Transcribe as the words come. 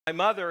My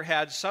mother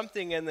had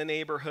something in the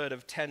neighborhood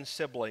of 10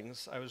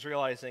 siblings. I was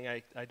realizing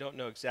I don't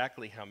know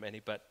exactly how many,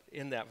 but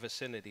in that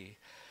vicinity.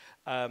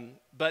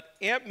 But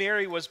Aunt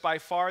Mary was by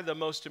far the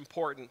most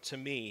important to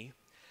me,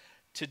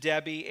 to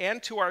Debbie,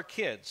 and to our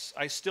kids.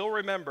 I still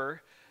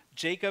remember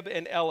Jacob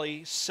and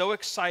Ellie so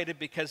excited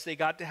because they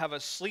got to have a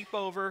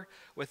sleepover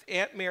with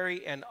Aunt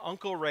Mary and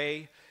Uncle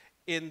Ray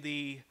in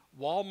the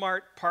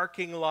Walmart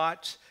parking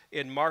lot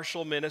in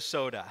Marshall,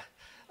 Minnesota.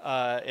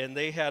 And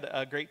they had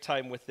a great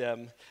time with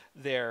them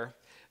there.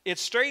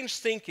 It's strange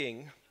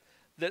thinking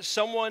that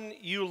someone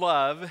you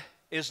love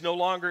is no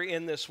longer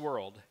in this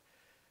world.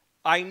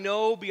 I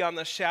know beyond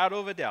the shadow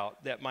of a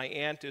doubt that my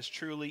aunt is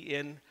truly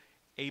in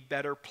a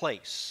better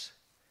place.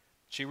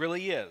 She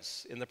really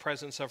is in the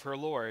presence of her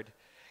Lord.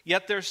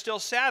 Yet there's still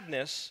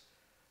sadness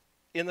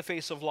in the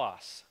face of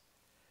loss.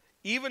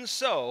 Even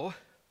so,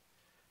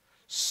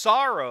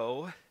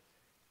 sorrow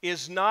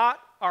is not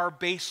our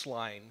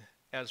baseline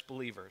as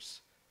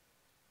believers.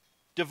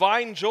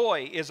 Divine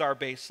joy is our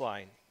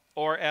baseline,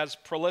 or as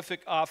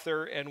prolific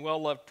author and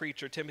well-loved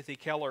preacher Timothy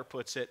Keller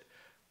puts it,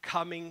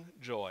 coming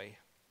joy.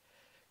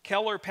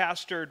 Keller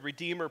pastored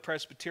Redeemer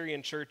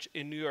Presbyterian Church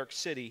in New York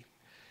City,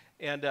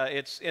 and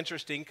it's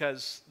interesting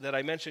that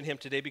I mentioned him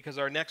today because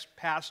our next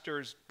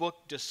pastor's book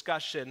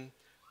discussion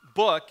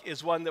book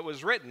is one that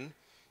was written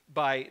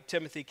by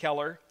Timothy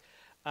Keller,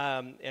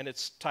 and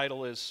its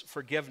title is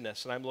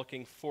Forgiveness, and I'm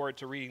looking forward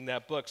to reading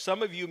that book.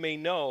 Some of you may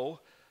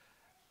know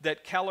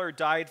that Keller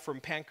died from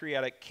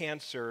pancreatic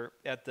cancer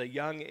at the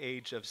young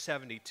age of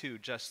 72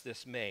 just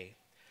this May.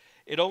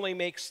 It only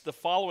makes the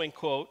following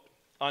quote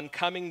on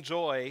coming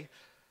joy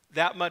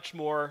that much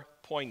more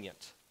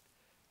poignant.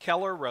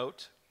 Keller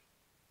wrote,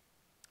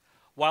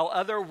 "While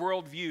other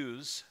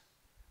worldviews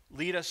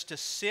lead us to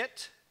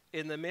sit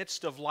in the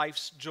midst of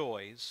life's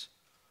joys,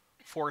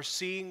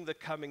 foreseeing the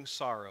coming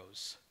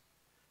sorrows,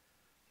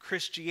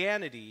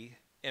 Christianity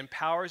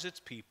empowers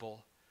its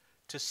people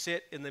to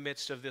sit in the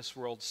midst of this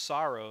world's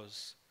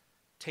sorrows,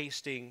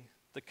 tasting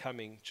the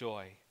coming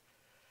joy."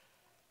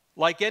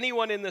 Like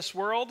anyone in this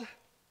world,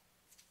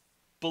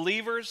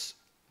 believers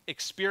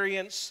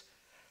experience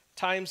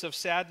times of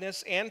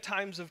sadness and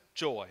times of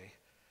joy.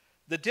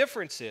 The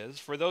difference is,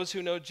 for those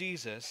who know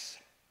Jesus,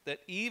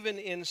 that even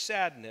in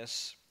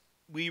sadness,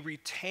 we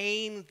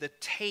retain the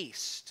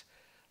taste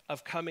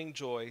of coming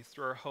joy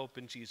through our hope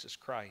in Jesus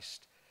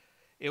Christ.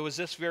 It was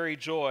this very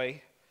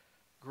joy,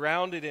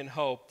 grounded in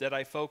hope, that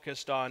I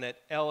focused on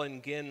at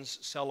Ellen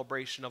Ginn's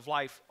celebration of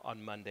life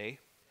on Monday.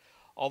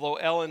 Although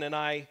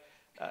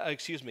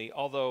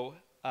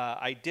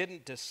I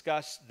didn't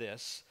discuss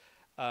this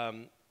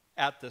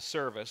at the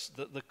service,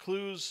 the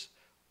clues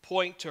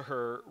point to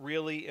her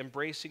really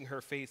embracing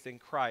her faith in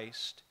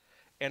Christ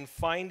and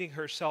finding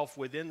herself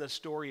within the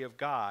story of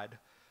God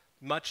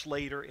much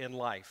later in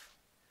life.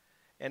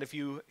 And if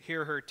you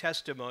hear her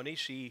testimony,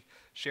 she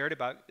shared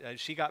about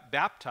she got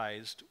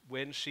baptized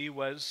when she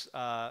was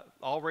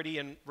already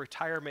in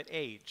retirement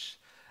age.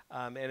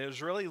 And it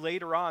was really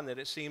later on that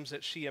it seems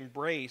that she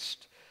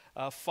embraced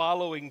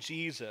following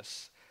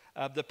Jesus.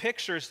 The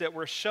pictures that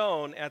were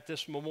shown at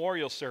this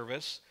memorial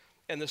service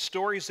and the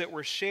stories that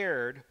were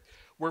shared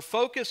were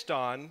focused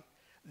on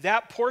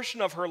that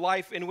portion of her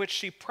life in which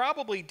she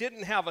probably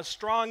didn't have a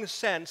strong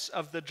sense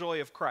of the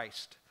joy of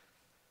Christ,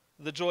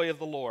 the joy of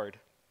the Lord.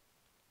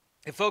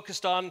 It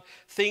focused on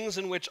things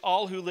in which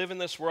all who live in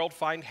this world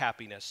find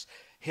happiness: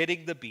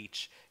 hitting the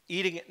beach,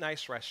 eating at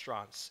nice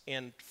restaurants,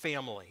 and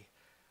family,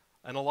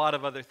 and a lot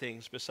of other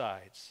things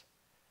besides.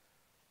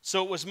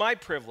 So it was my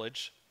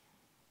privilege,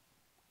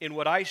 in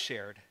what I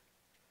shared,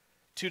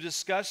 to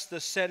discuss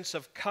the sense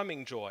of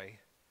coming joy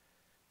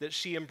that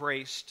she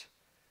embraced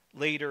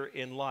later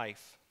in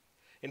life.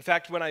 In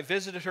fact, when I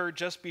visited her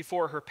just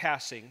before her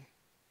passing,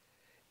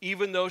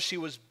 even though she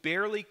was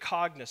barely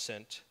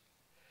cognizant,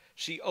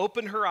 she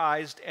opened her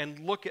eyes and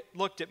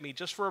looked at me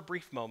just for a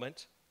brief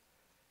moment,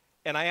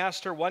 and I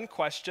asked her one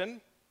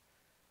question.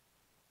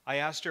 I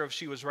asked her if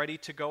she was ready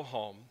to go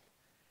home,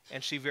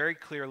 and she very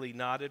clearly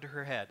nodded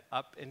her head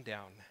up and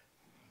down.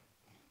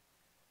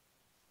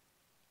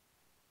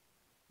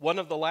 One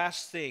of the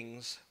last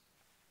things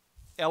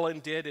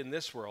Ellen did in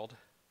this world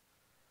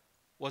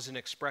was an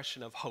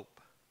expression of hope,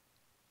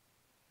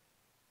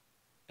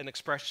 an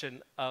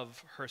expression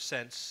of her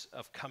sense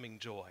of coming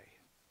joy.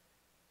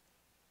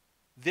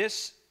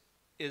 This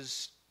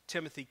is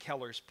Timothy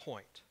Keller's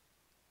point.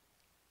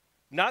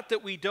 Not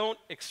that we don't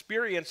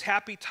experience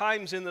happy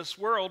times in this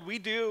world, we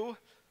do.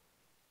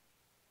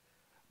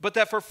 But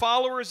that for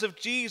followers of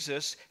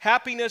Jesus,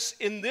 happiness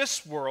in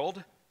this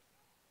world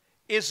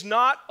is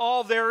not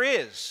all there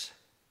is.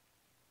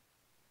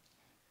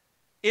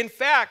 In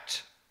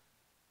fact,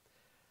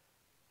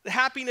 the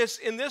happiness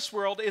in this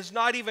world is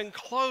not even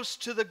close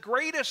to the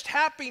greatest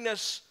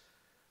happiness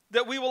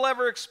that we will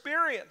ever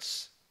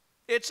experience.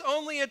 It's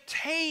only a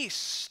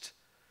taste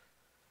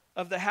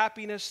of the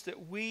happiness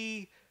that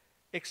we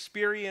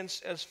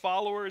experience as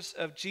followers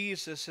of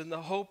Jesus and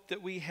the hope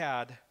that we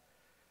had.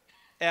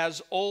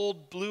 As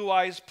old Blue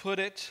Eyes put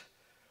it,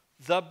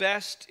 the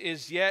best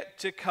is yet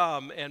to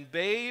come. And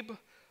babe,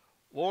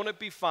 Won't it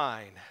be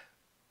fine?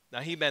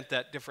 Now, he meant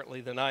that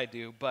differently than I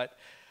do, but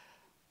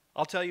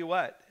I'll tell you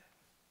what.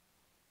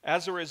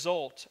 As a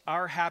result,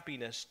 our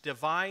happiness,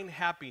 divine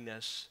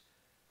happiness,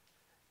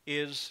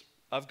 is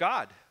of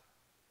God.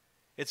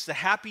 It's the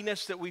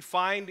happiness that we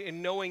find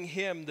in knowing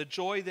Him, the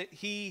joy that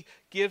He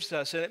gives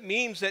us. And it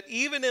means that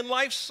even in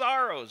life's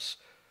sorrows,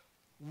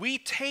 we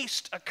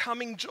taste a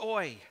coming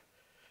joy.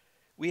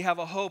 We have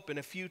a hope and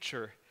a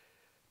future.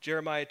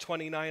 Jeremiah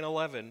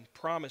 29:11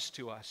 promised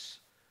to us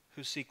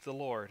who seek the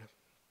Lord.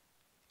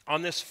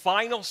 On this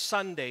final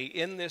Sunday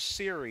in this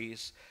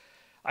series,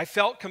 I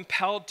felt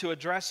compelled to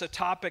address a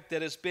topic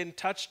that has been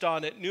touched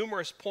on at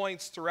numerous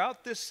points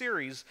throughout this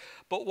series,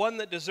 but one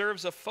that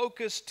deserves a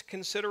focused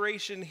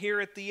consideration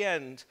here at the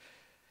end.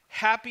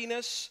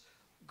 Happiness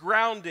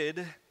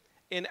grounded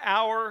in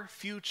our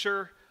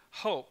future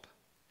hope.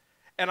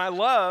 And I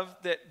love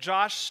that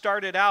Josh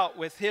started out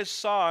with his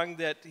song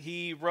that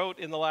he wrote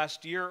in the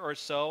last year or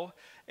so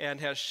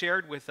and has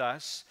shared with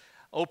us,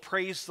 "Oh,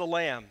 Praise the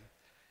Lamb."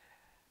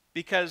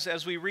 Because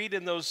as we read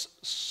in those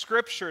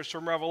scriptures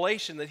from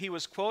Revelation that he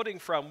was quoting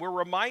from, we're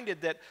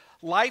reminded that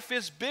life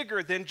is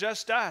bigger than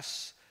just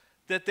us,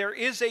 that there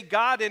is a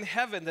God in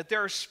heaven, that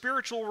there are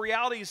spiritual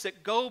realities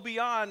that go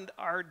beyond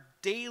our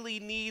daily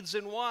needs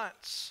and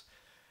wants,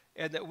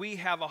 and that we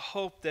have a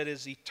hope that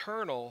is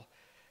eternal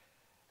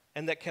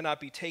and that cannot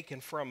be taken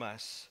from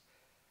us.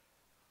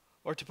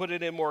 Or to put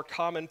it in more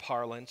common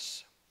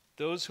parlance,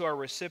 those who are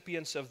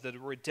recipients of the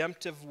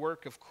redemptive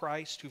work of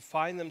Christ, who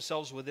find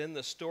themselves within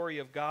the story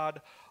of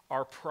God,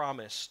 are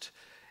promised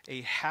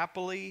a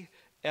happily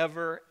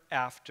ever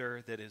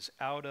after that is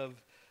out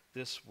of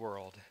this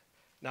world.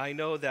 Now, I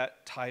know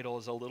that title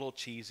is a little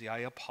cheesy. I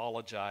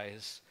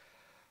apologize.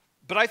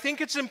 But I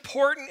think it's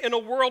important in a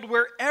world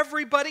where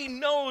everybody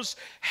knows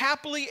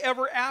happily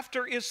ever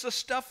after is the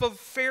stuff of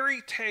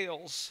fairy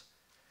tales.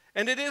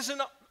 And it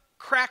isn't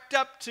cracked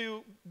up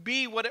to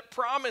be what it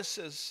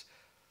promises.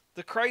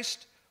 The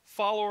Christ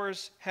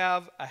followers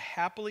have a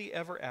happily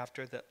ever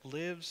after that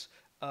lives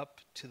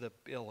up to the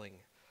billing.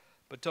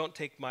 But don't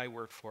take my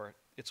word for it.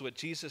 It's what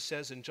Jesus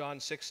says in John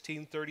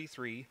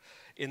 16:33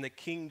 in the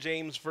King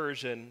James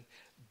Version,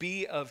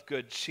 "Be of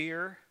good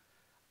cheer,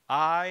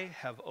 I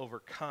have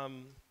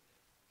overcome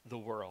the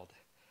world."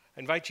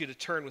 I invite you to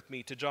turn with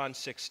me to John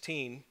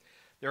 16.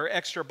 There are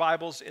extra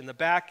Bibles in the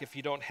back. If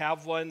you don't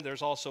have one,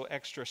 there's also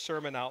extra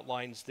sermon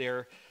outlines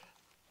there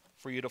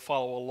for you to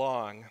follow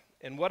along.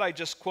 And what I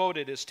just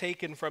quoted is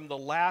taken from the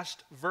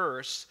last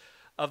verse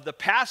of the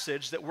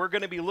passage that we're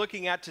going to be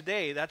looking at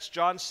today. That's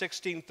John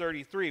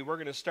 16:33. We're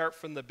going to start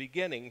from the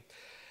beginning.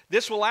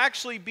 This will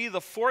actually be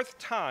the fourth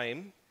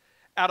time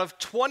out of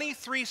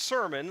 23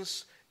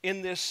 sermons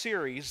in this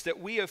series that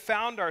we have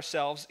found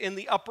ourselves in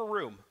the upper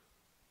room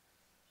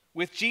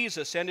with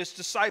Jesus and his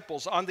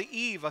disciples on the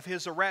eve of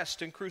his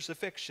arrest and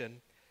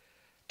crucifixion.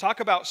 Talk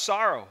about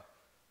sorrow.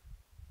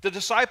 The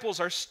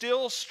disciples are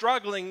still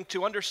struggling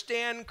to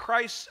understand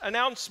Christ's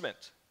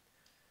announcement.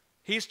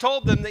 He's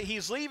told them that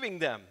he's leaving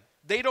them.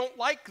 They don't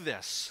like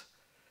this.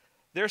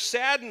 They're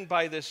saddened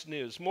by this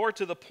news. More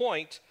to the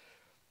point,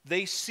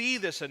 they see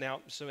this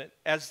announcement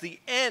as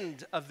the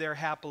end of their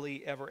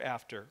happily ever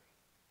after.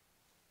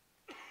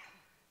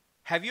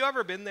 Have you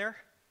ever been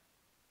there?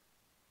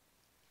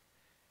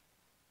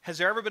 Has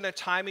there ever been a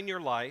time in your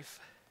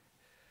life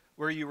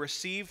where you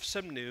receive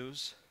some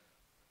news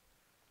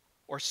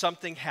or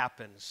something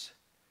happens,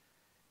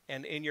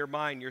 and in your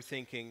mind you're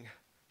thinking,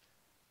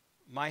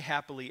 my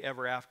happily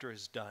ever after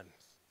is done.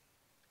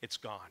 It's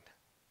gone.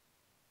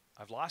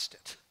 I've lost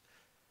it.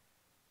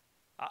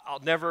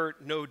 I'll never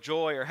know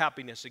joy or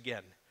happiness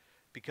again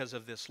because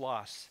of this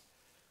loss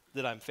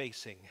that I'm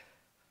facing.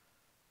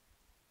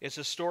 It's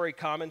a story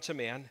common to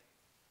man.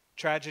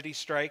 Tragedy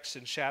strikes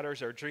and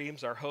shatters our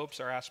dreams, our hopes,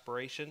 our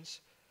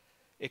aspirations.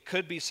 It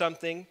could be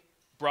something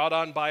brought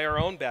on by our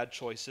own bad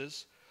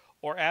choices,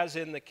 or as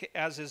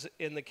is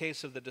in the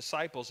case of the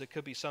disciples, it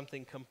could be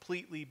something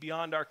completely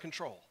beyond our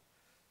control.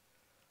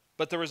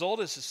 But the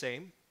result is the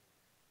same: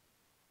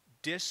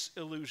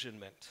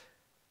 disillusionment.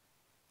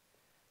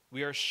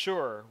 We are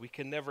sure we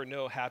can never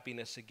know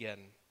happiness again.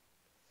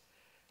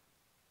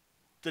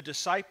 The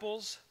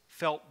disciples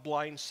felt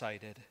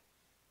blindsided,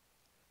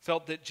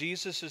 felt that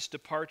Jesus'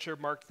 departure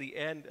marked the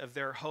end of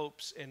their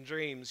hopes and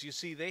dreams. You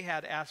see, they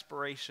had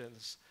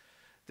aspirations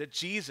that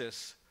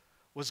Jesus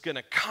was going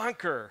to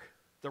conquer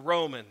the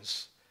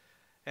Romans,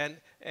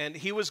 and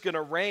he was going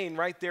to reign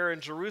right there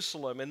in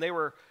Jerusalem. And they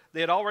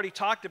had already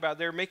talked about,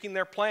 they were making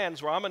their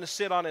plans where I'm going to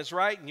sit on his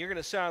right and you're going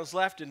to sit on his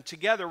left, and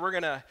together we're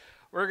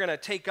going to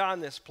take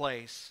on this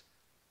place.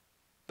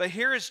 But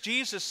here is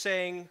Jesus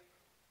saying,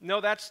 no,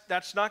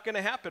 that's not going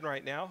to happen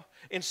right now.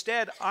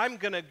 Instead, I'm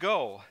going to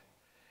go.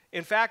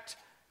 In fact,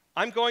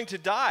 I'm going to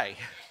die.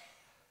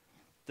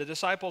 The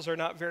disciples are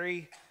not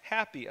very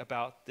happy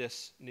about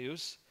this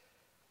news.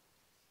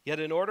 Yet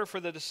in order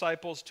for the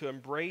disciples to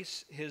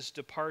embrace his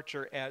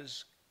departure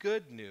as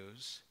good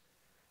news,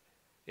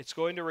 it's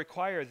going to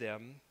require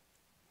them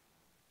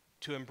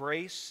to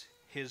embrace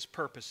his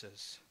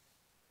purposes.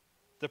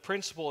 the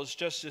principle is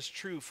just as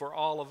true for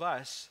all of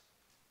us.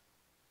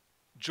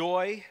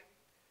 Joy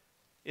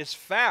is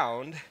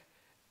found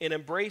in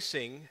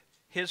embracing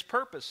his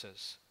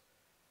purposes.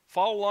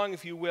 Follow along,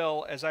 if you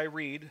will, as I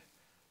read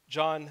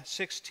John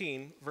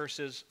 16,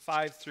 verses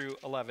 5 through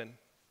 11.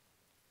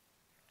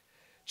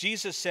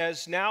 Jesus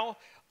says, "Now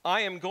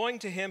I am going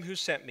to him who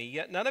sent me,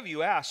 yet none of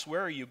you asks,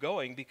 'Where are you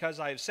going?' Because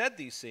I have said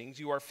these things,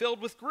 you are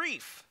filled with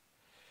grief.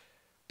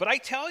 But I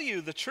tell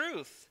you the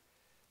truth.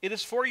 It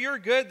is for your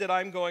good that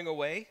I am going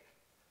away.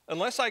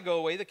 Unless I go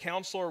away, the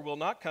counselor will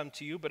not come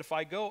to you, but if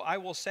I go, I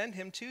will send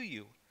him to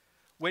you.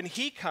 When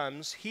he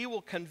comes, he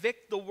will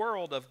convict the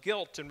world of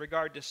guilt in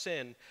regard to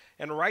sin,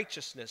 and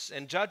righteousness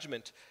and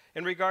judgment.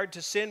 In regard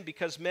to sin,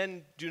 because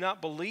men do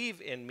not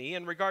believe in me.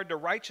 In regard to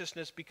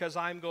righteousness, because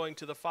I am going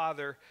to the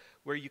Father,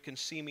 where you can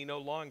see me no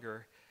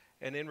longer.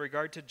 And in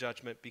regard to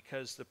judgment,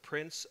 because the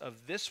prince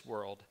of this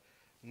world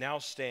now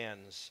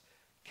stands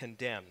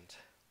condemned."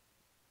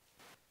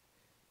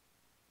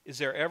 Is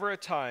there ever a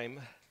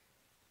time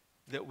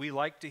that we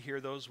like to hear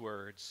those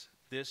words,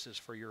 "This is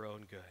for your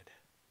own good"?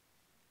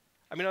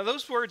 I mean, are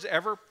those words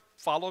ever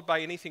followed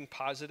by anything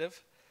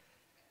positive?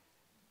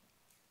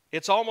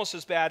 It's almost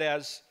as bad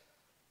as,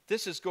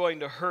 "This is going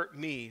to hurt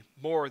me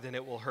more than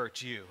it will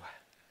hurt you."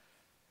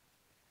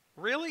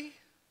 Really?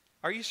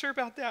 Are you sure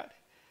about that?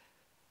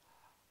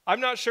 I'm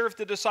not sure if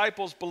the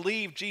disciples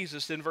believed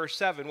Jesus in verse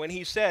 7 when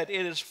he said,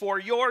 "It is for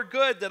your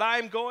good that I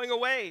am going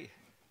away."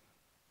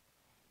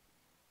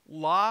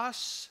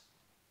 Loss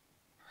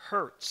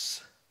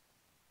hurts.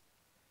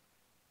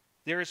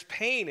 There is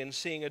pain in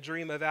seeing a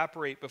dream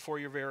evaporate before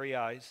your very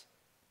eyes.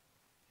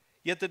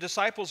 Yet the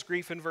disciples'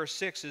 grief in verse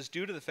 6 is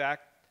due to the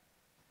fact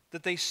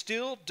that they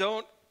still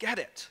don't get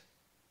it.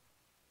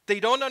 They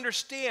don't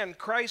understand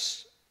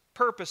Christ's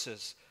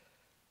purposes.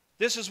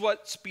 This is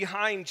what's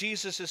behind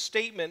Jesus'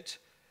 statement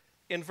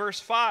in verse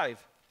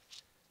 5.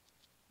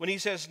 When he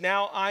says,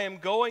 "Now I am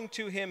going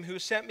to him who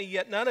sent me,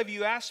 yet none of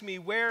you ask me,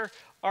 'Where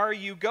are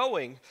you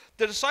going?'"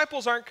 The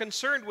disciples aren't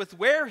concerned with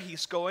where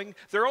he's going.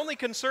 Their only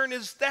concern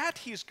is that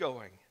he's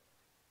going.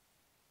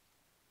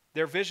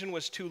 Their vision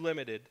was too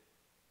limited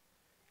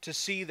to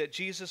see that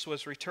Jesus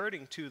was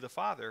returning to the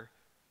Father,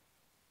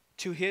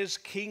 to his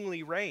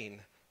kingly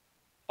reign.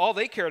 All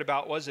they cared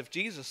about was, if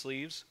Jesus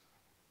leaves,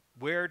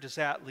 where does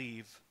that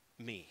leave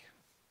me?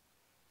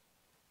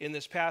 In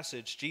this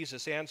passage,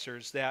 Jesus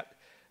answers that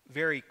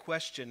very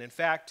question. In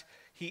fact,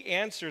 he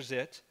answers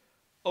it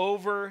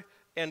over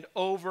and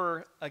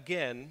over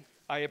again.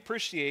 I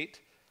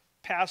appreciate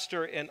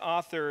pastor and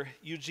author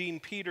Eugene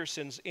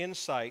Peterson's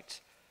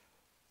insight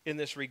in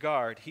this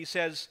regard. He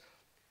says,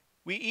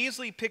 "We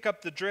easily pick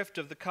up the drift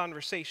of the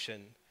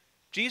conversation.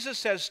 Jesus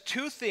says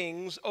two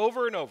things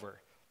over and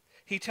over.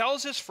 He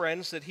tells his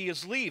friends that he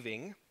is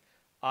leaving.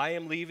 'I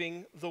am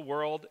leaving the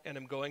world and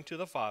am going to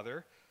the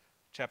Father,'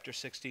 chapter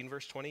 16,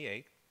 verse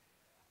 28.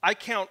 I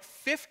count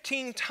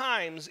 15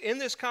 times in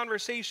this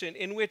conversation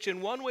in which, in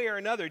one way or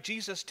another,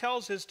 Jesus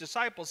tells his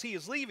disciples he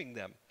is leaving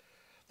them.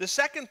 The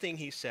second thing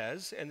he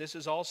says, and this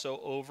is also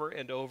over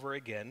and over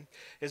again,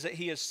 is that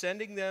he is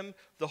sending them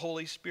the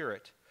Holy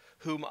Spirit,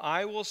 whom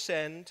I will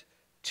send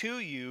to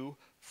you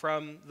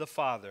from the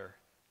Father,"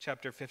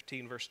 chapter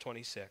 15, verse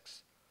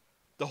 26.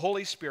 The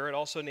Holy Spirit,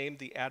 also named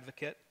the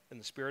Advocate and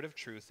the Spirit of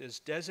Truth, is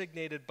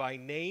designated by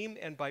name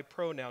and by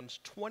pronouns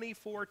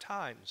 24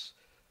 times.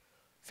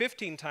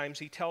 15 times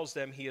he tells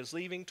them he is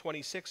leaving.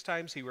 26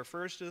 times he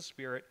refers to the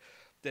Spirit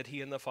that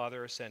he and the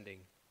Father are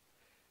sending.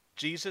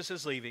 Jesus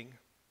is leaving.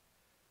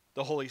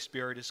 The Holy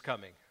Spirit is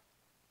coming.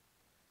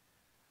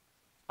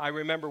 I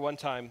remember one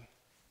time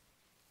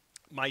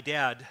my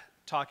dad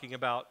talking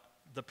about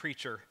the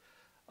preacher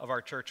of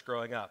our church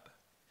growing up.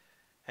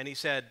 And he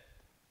said,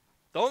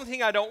 "The only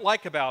thing I don't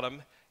like about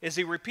him is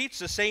he repeats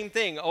the same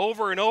thing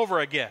over and over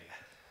again."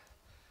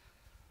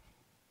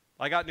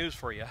 I got news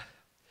for you.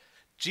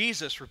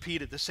 Jesus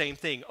repeated the same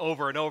thing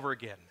over and over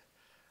again.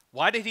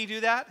 Why did he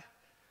do that?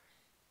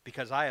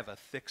 Because I have a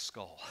thick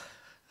skull.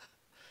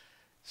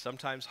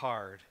 Sometimes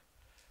hard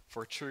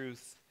for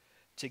truth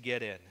to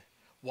get in.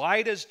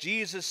 Why does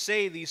Jesus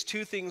say these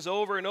two things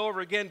over and over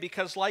again?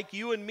 Because like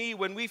you and me,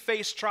 when we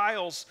face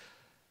trials,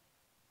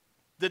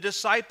 the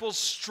disciples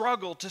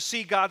struggle to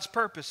see God's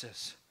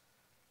purposes.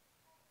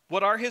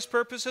 What are his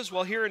purposes?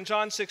 Well, here in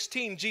John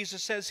 16,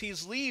 Jesus says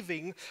he's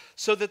leaving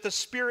so that the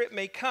Spirit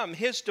may come.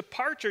 His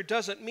departure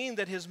doesn't mean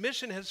that his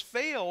mission has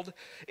failed.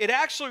 It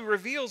actually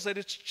reveals that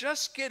it's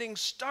just getting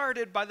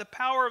started by the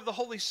power of the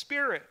Holy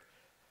Spirit.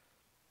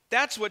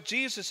 That's what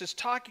Jesus is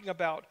talking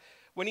about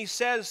when he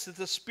says that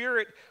the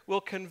Spirit will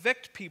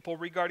convict people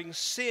regarding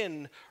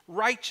sin,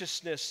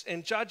 righteousness,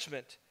 and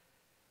judgment.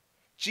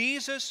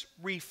 Jesus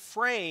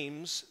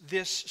reframes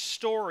this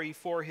story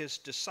for his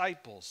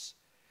disciples.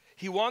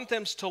 He wants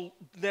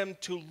them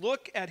to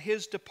look at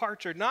his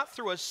departure not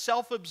through a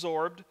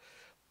self-absorbed,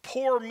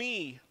 poor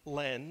me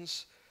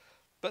lens,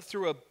 but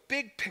through a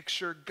big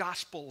picture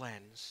gospel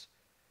lens.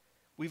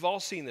 We've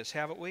all seen this,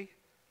 haven't we?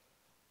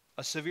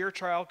 A severe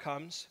trial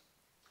comes,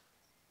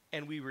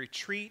 and we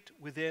retreat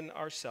within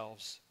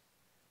ourselves.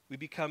 We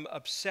become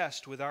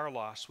obsessed with our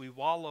loss. We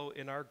wallow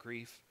in our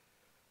grief.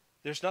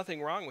 There's nothing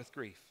wrong with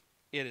grief.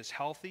 It is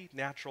healthy,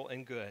 natural,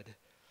 and good.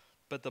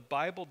 But the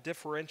Bible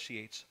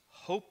differentiates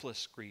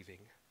hopeless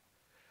grieving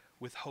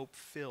with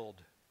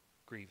hope-filled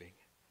grieving.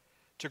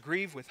 To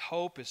grieve with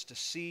hope is to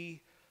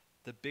see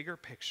the bigger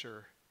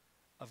picture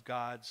of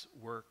God's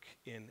work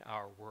in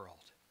our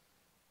world.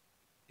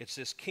 It's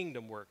this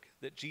kingdom work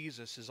that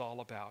Jesus is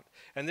all about.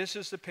 And this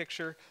is the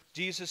picture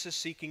Jesus is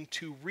seeking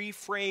to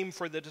reframe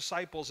for the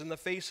disciples in the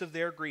face of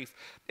their grief.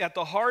 At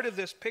the heart of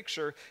this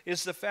picture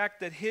is the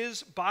fact that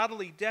his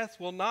bodily death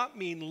will not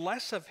mean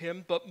less of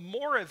him, but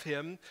more of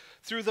him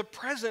through the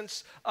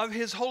presence of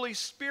his Holy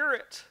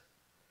Spirit.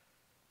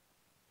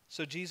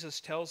 So Jesus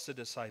tells the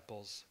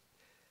disciples,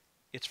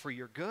 it's for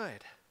your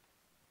good.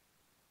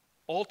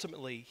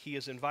 Ultimately, he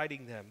is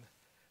inviting them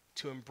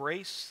to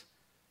embrace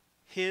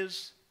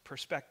his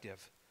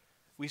perspective.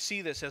 We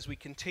see this as we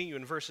continue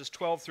in verses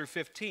 12 through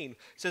 15. It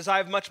says, I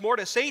have much more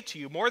to say to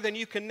you, more than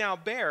you can now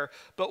bear.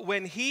 But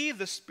when he,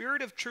 the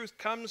Spirit of truth,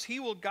 comes, he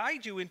will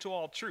guide you into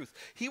all truth.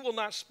 He will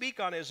not speak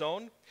on his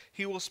own.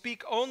 He will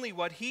speak only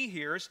what he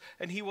hears,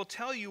 and he will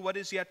tell you what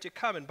is yet to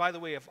come. And by the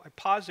way, if I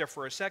pause there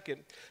for a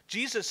second,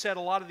 Jesus said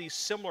a lot of these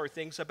similar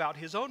things about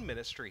his own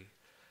ministry,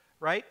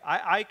 right?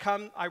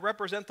 I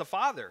represent the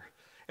Father.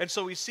 And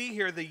so we see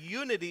here the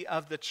unity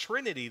of the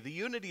Trinity, the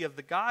unity of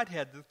the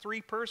Godhead, the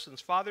three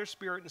persons, Father,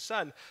 Spirit, and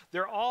Son.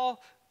 They're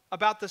all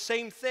about the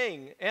same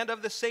thing and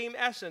of the same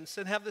essence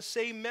and have the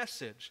same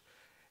message.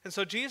 And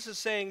so Jesus is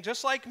saying,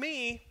 just like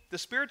me, the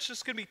Spirit's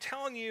just going to be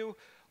telling you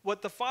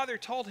what the Father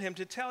told him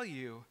to tell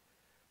you,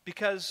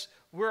 because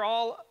we're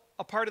all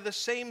a part of the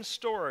same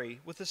story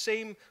with the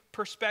same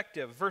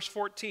perspective. Verse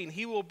 14,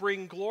 he will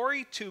bring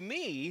glory to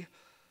me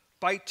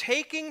by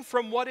taking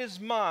from what is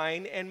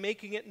mine and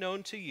making it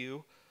known to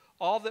you.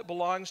 All that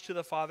belongs to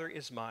the Father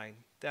is mine.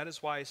 That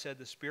is why I said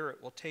the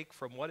Spirit will take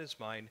from what is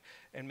mine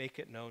and make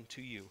it known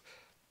to you.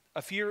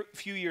 A few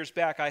years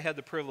back, I had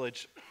the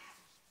privilege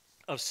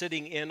of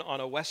sitting in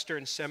on a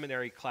Western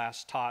seminary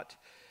class taught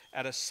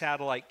at a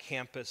satellite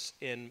campus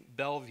in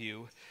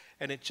Bellevue.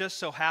 And it just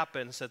so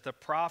happens that the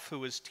prof who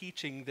was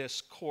teaching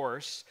this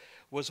course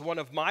was one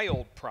of my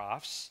old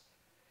profs,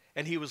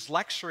 and he was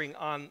lecturing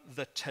on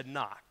the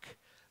Tanakh,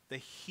 the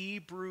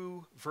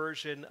Hebrew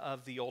version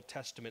of the Old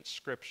Testament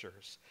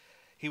scriptures.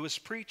 He was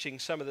preaching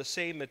some of the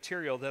same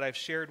material that I've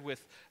shared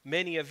with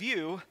many of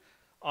you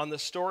on the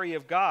story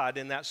of God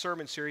in that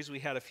sermon series we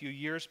had a few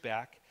years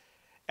back.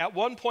 At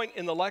one point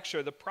in the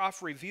lecture, the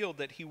prof revealed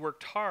that he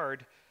worked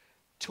hard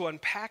to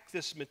unpack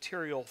this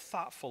material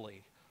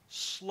thoughtfully,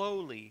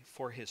 slowly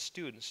for his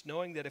students,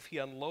 knowing that if he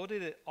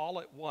unloaded it all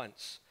at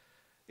once,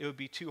 it would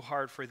be too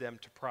hard for them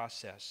to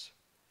process.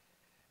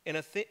 In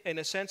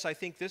a sense, I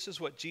think this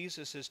is what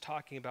Jesus is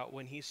talking about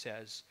when he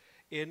says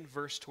in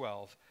verse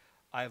 12,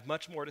 I have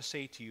much more to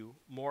say to you,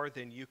 more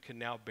than you can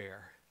now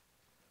bear.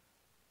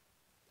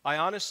 I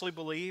honestly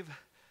believe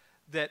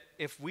that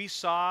if we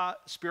saw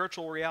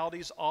spiritual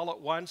realities all at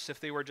once,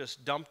 if they were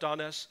just dumped on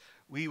us,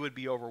 we would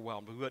be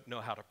overwhelmed. We wouldn't know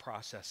how to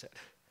process it.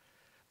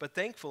 But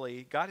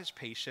thankfully, God is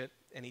patient,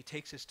 and he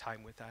takes his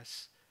time with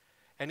us,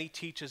 and he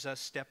teaches us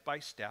step by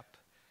step,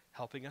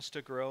 helping us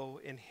to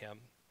grow in him.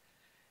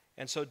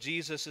 And so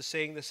Jesus is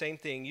saying the same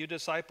thing. You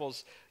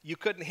disciples, you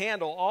couldn't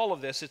handle all of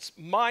this. It's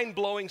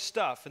mind-blowing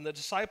stuff, and the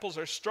disciples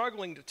are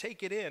struggling to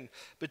take it in.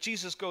 But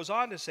Jesus goes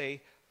on to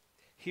say,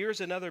 here's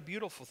another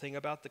beautiful thing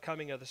about the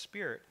coming of the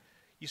Spirit.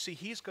 You see,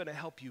 he's going to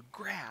help you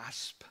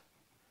grasp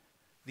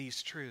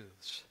these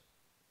truths.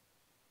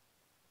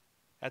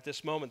 At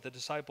this moment, the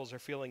disciples are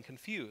feeling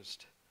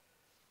confused.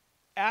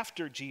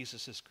 After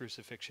Jesus'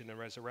 crucifixion and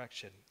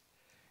resurrection,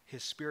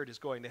 his Spirit is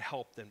going to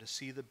help them to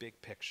see the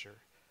big picture.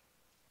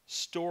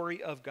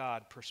 Story of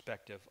God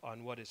perspective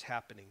on what is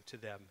happening to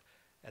them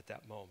at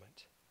that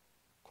moment.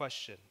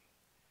 Question,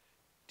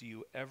 do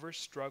you ever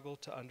struggle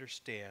to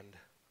understand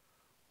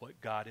what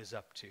God is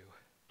up to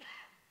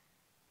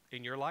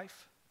in your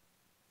life?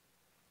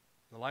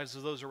 In the lives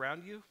of those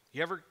around you?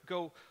 You ever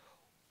go,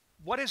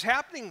 what is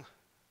happening,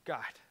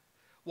 God?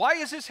 Why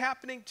is this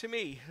happening to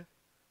me?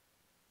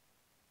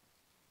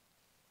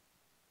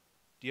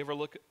 Do you ever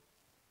look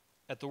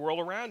at the world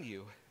around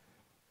you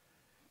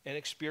and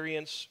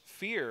experience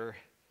fear,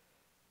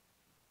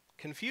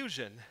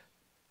 confusion?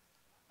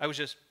 I was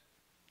just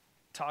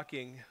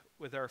talking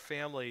with our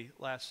family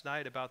last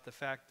night about the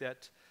fact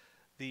that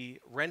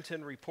the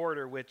Renton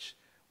Reporter, which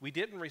we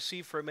didn't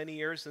receive for many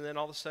years and then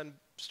all of a sudden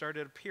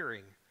started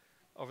appearing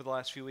over the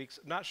last few weeks.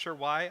 I'm not sure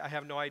why. I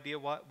have no idea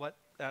what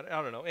I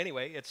don't know.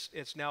 Anyway,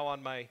 it's now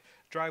on my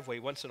driveway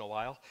once in a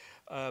while.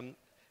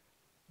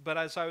 But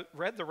as I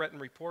read the Renton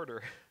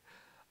Reporter,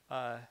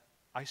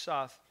 I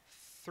saw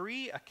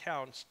 3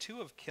 accounts, 2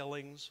 of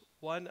killings,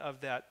 1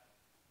 of that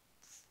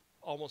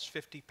almost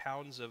 50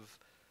 pounds of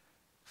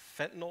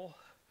fentanyl,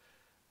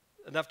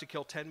 enough to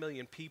kill 10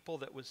 million people,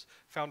 that was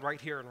found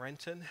right here in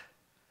Renton.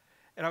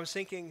 And I was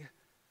thinking,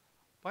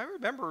 well, I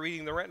remember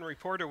reading the Renton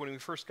Reporter when we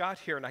first got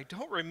here, and I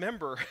don't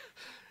remember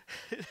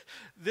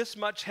this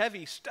much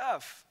heavy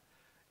stuff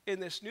in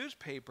this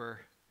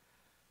newspaper.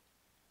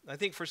 I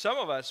think for some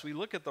of us, we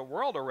look at the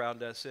world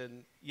around us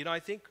and, I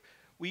think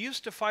we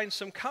used to find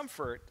some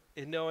comfort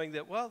in knowing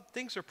that, well,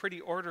 things are pretty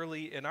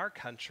orderly in our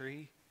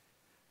country.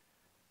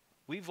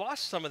 We've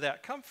lost some of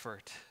that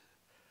comfort.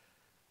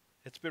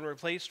 It's been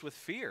replaced with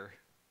fear,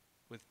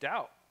 with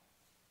doubt,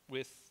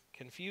 with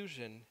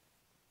confusion.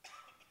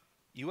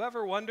 You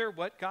ever wonder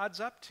what God's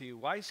up to?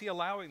 Why is he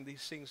allowing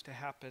these things to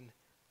happen?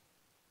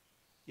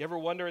 You ever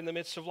wonder in the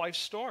midst of life's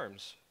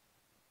storms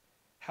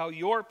how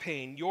your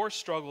pain, your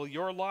struggle,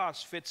 your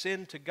loss fits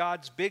into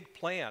God's big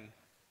plan?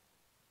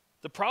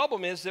 The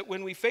problem is that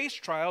when we face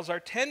trials, our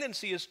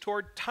tendency is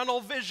toward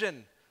tunnel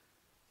vision,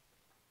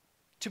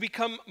 to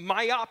become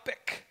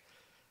myopic.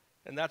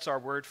 And that's our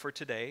word for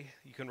today.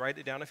 You can write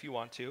it down if you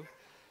want to.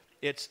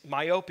 It's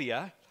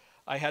myopia.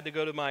 I had to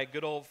go to my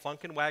good old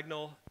Funk and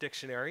Wagnall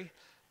dictionary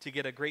to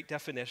get a great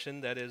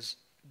definition that is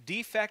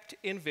defect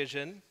in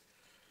vision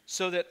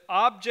so that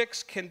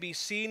objects can be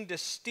seen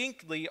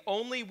distinctly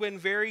only when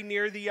very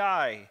near the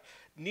eye.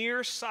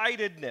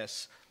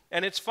 Nearsightedness.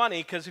 And it's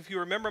funny because if you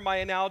remember my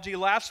analogy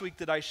last week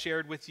that I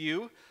shared with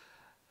you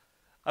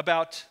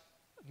about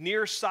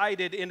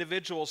nearsighted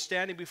individuals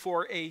standing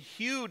before a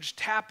huge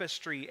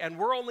tapestry and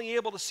we're only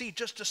able to see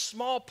just a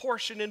small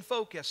portion in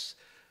focus.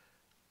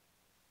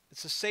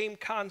 It's the same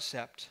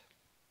concept.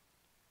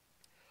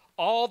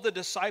 All the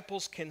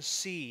disciples can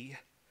see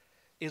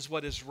is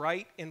what is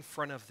right in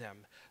front of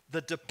them,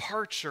 the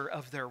departure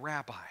of their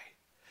rabbi.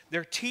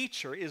 Their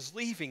teacher is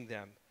leaving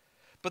them.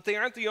 But they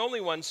aren't the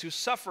only ones who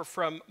suffer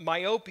from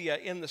myopia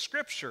in the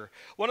Scripture.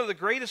 One of the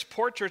greatest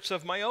portraits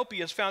of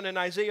myopia is found in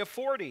Isaiah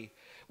 40,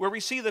 where we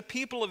see the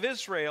people of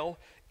Israel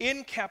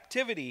in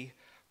captivity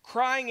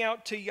crying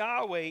out to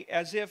Yahweh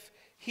as if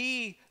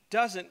he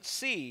doesn't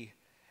see.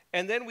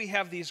 And then we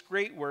have these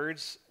great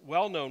words,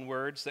 well-known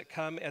words, that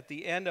come at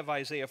the end of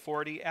Isaiah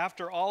 40.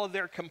 After all of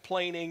their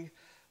complaining,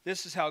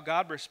 this is how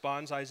God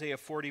responds, Isaiah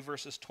 40,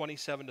 verses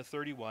 27 to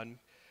 31.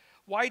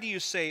 Why do you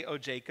say, O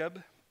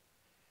Jacob,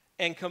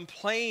 and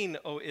complain,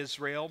 O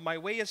Israel, my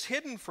way is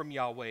hidden from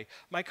Yahweh,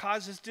 my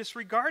cause is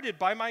disregarded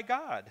by my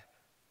God?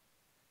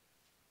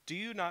 Do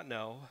you not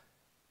know?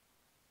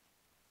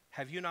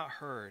 Have you not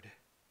heard?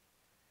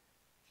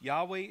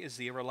 Yahweh is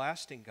the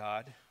everlasting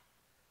God,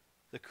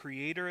 the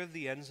creator of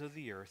the ends of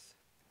the earth.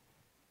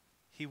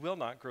 He will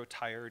not grow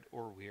tired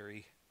or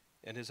weary,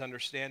 and his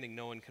understanding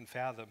no one can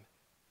fathom.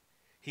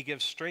 He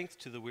gives strength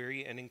to the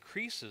weary and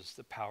increases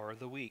the power of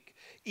the weak.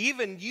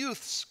 Even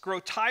youths grow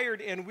tired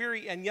and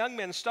weary, and young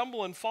men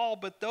stumble and fall,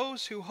 but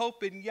those who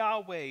hope in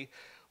Yahweh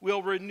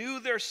will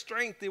renew their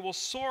strength. They will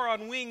soar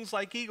on wings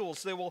like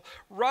eagles. They will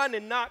run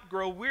and not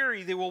grow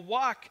weary. They will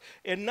walk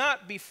and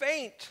not be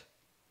faint.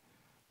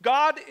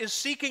 God is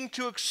seeking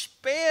to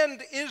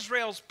expand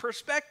Israel's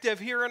perspective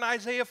here in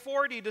Isaiah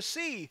 40 to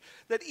see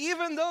that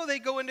even though they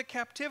go into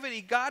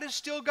captivity, God is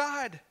still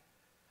God.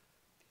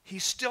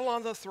 He's still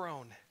on the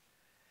throne,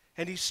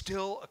 and he's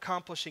still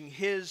accomplishing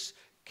his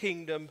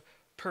kingdom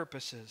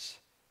purposes.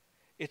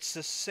 It's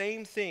the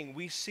same thing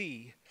we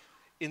see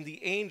in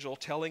the angel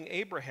telling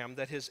Abraham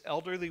that his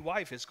elderly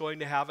wife is going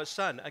to have a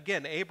son.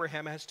 Again,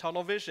 Abraham has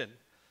tunnel vision.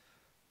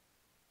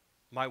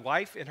 My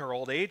wife in her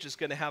old age is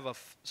going to have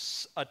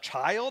a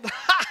child?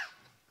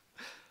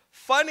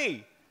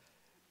 Funny.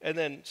 And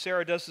then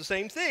Sarah does the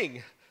same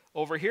thing.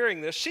 Overhearing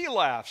this, she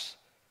laughs.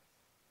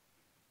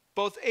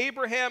 Both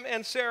Abraham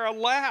and Sarah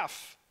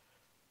laugh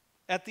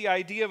at the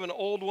idea of an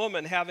old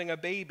woman having a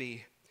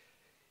baby.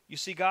 You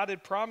see, God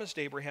had promised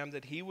Abraham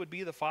that he would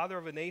be the father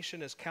of a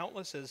nation as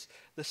countless as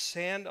the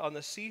sand on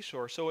the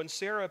seashore. So when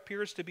Sarah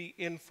appears to be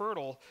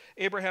infertile,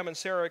 Abraham and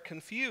Sarah are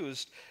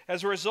confused.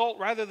 As a result,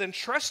 rather than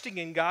trusting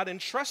in God and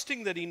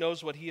trusting that he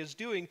knows what he is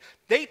doing,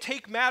 they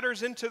take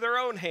matters into their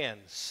own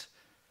hands.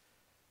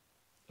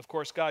 Of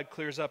course, God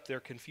clears up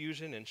their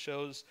confusion and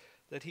shows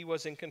that he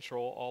was in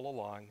control all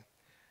along,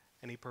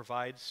 and he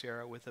provides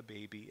Sarah with a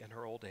baby in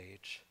her old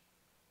age.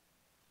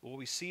 What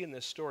we see in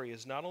this story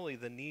is not only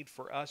the need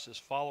for us as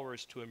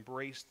followers to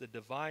embrace the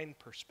divine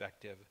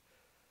perspective,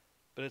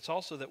 but it's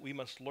also that we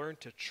must learn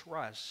to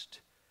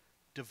trust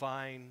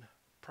divine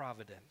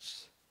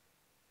providence.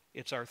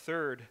 It's our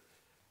third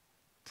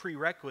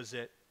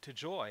prerequisite to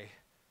joy.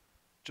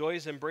 Joy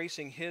is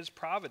embracing his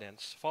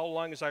providence. Follow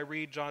along as I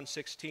read John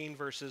 16,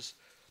 verses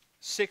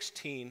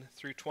 16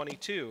 through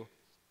 22.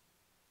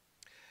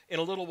 In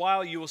a little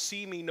while you will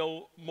see me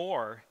no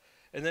more,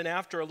 and then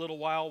after a little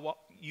while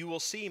you will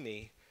see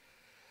me.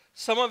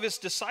 Some of his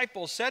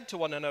disciples said to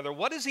one another,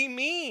 what does he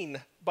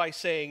mean by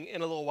saying,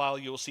 in a little while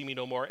you will see me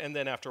no more, and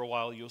then after a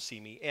while you will see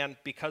me, and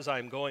because I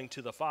am going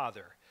to the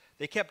Father?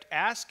 They kept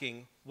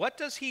asking, what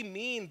does he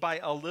mean by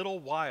a little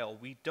while?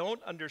 We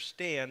don't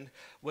understand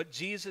what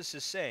Jesus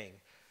is saying.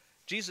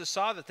 Jesus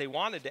saw that they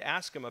wanted to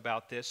ask him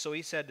about this, so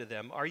he said to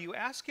them, are you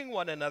asking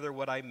one another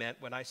what I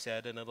meant when I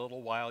said, in a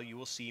little while you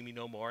will see me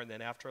no more, and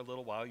then after a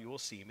little while you will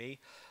see me?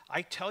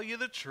 I tell you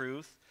the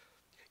truth.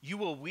 You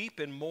will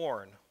weep and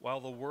mourn while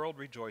the world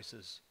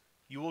rejoices.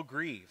 You will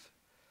grieve,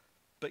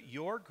 but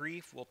your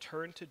grief will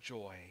turn to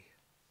joy.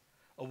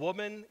 A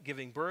woman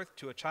giving birth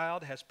to a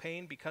child has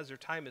pain because her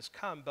time has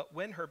come, but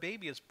when her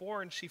baby is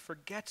born, she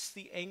forgets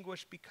the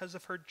anguish because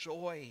of her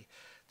joy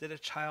that a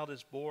child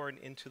is born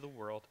into the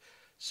world.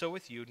 So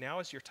with you, now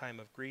is your time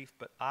of grief,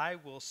 but I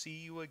will see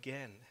you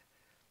again,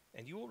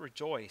 and you will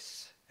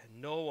rejoice,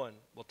 and no one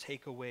will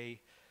take away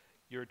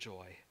your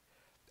joy.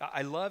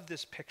 I love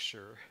this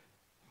picture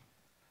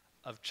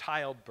of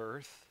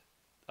childbirth,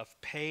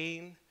 of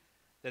pain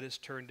that is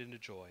turned into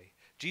joy.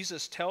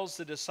 Jesus tells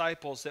the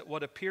disciples that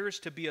what appears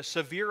to be a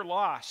severe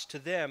loss to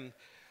them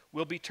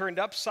will be turned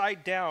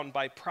upside down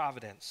by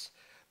providence.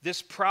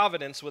 This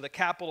providence, with a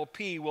capital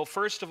P, will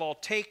first of all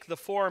take the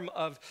form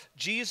of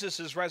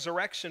Jesus'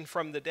 resurrection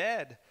from the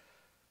dead,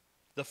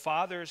 the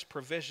Father's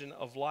provision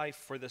of life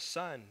for the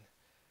Son.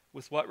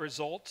 With what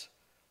result?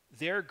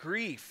 Their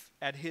grief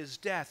at his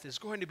death is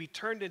going to be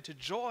turned into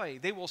joy.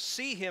 They will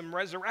see him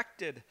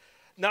resurrected.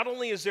 Not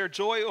only is there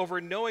joy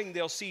over knowing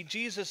they'll see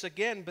Jesus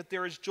again, but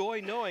there is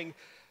joy knowing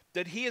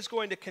that he is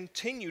going to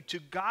continue to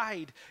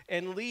guide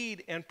and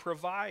lead and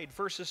provide.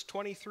 Verses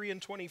 23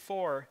 and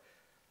 24.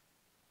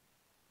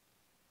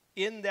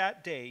 In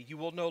that day you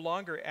will no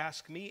longer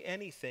ask me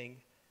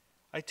anything.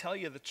 I tell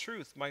you the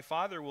truth, my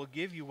Father will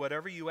give you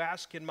whatever you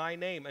ask in my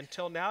name.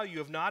 Until now you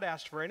have not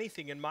asked for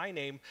anything in my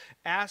name.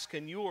 Ask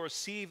and you will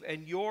receive,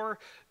 and your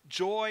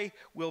joy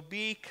will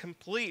be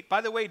complete. By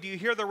the way, do you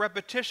hear the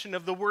repetition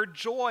of the word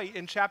joy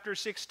in chapter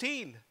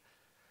 16?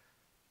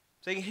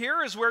 Saying,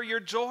 here is where your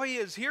joy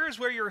is. Here is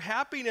where your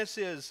happiness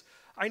is.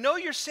 I know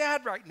you're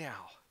sad right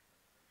now.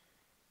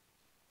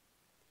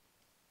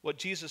 What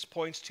Jesus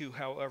points to,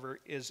 however,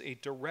 is a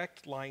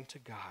direct line to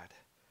God.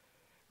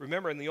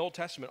 Remember, in the Old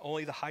Testament,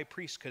 only the high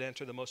priest could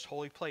enter the most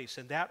holy place,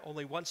 and that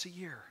only once a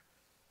year.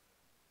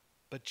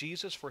 But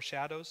Jesus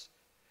foreshadows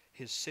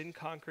his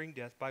sin-conquering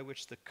death, by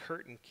which the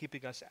curtain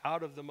keeping us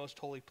out of the most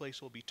holy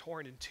place will be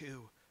torn in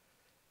two.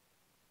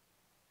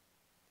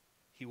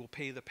 He will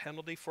pay the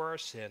penalty for our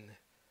sin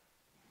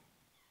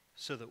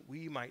so that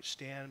we might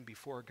stand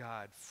before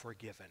God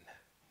forgiven,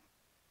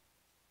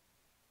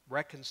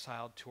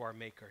 reconciled to our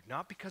Maker,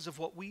 not because of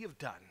what we have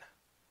done,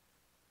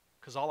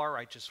 because all our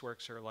righteous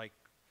works are like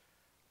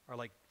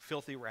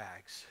filthy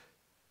rags,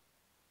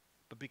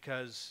 but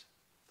because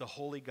the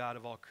holy God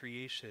of all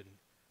creation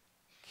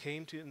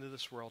came into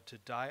this world to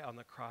die on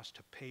the cross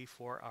to pay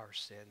for our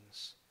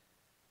sins,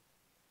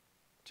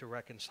 to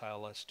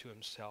reconcile us to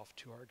himself,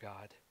 to our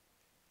God.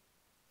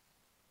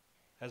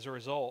 As a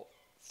result,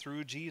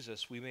 through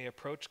Jesus, we may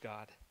approach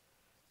God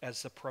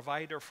as the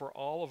provider for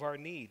all of our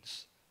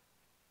needs.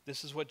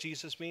 This is what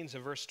Jesus means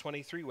in verse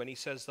 23 when he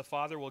says the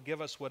Father will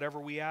give us whatever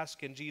we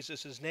ask in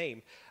Jesus'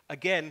 name.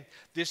 Again,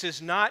 this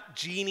is not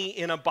genie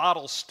in a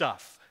bottle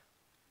stuff.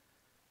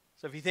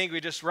 So if you think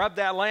we just rub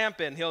that lamp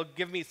in, he'll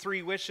give me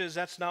 3 wishes,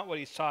 that's not what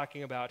he's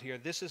talking about here.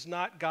 This is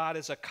not God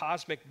as a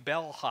cosmic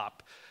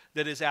bellhop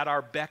that is at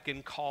our beck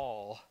and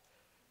call.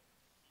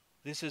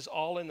 This is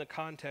all in the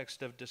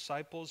context of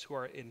disciples who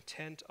are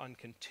intent on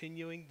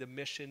continuing the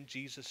mission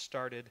Jesus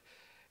started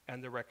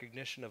and the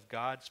recognition of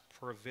God's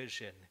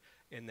provision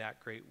in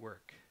that great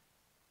work.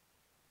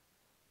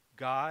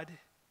 God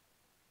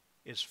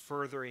is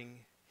furthering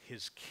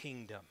his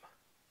kingdom.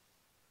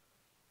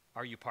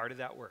 Are you part of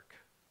that work?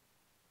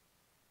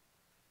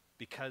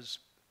 Because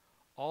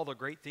all the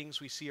great things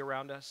we see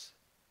around us,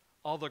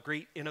 all the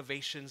great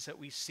innovations that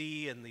we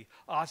see and the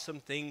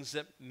awesome things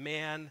that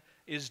man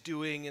is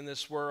doing in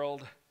this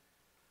world,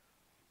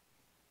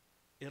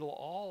 it'll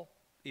all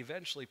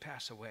eventually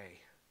pass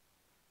away.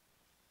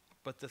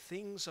 But the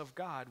things of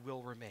God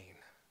will remain.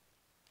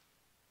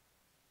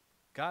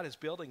 God is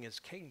building his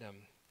kingdom.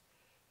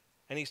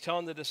 And he's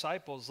telling the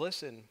disciples,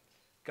 listen,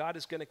 God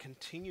is going to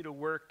continue to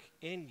work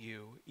in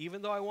you.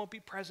 Even though I won't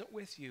be present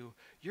with you,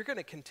 you're going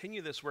to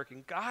continue this work,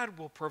 and God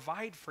will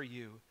provide for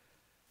you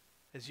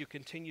as you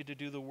continue to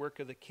do the work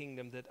of the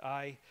kingdom that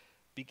I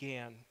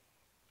began.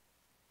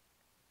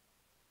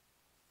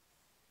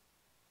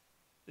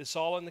 It's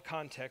all in the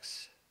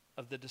context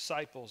of the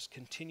disciples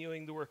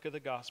continuing the work of the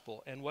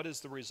gospel. And what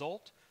is the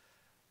result?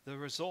 The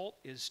result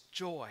is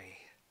joy.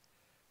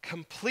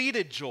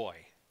 Completed joy.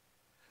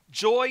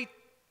 Joy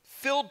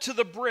filled to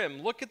the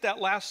brim. Look at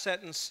that last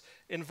sentence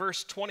in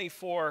verse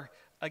 24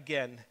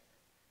 again.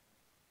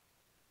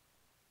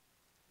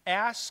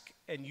 Ask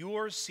and you will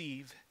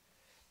receive,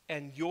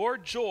 and your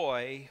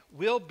joy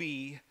will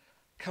be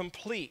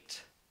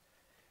complete.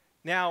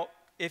 Now,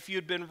 if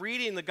you'd been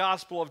reading the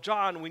Gospel of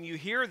John, when you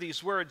hear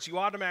these words, you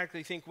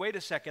automatically think, wait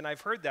a second,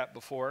 I've heard that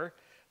before.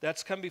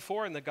 That's come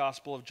before in the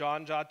Gospel of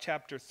John, John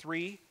chapter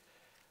 3,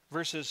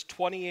 verses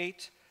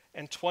 28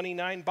 and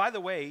 29. By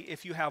the way,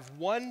 if you have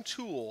one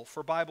tool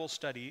for Bible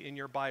study in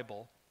your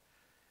Bible,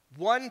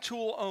 one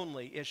tool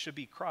only, it should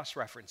be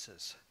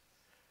cross-references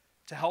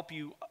to help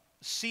you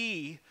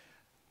see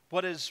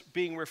what is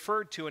being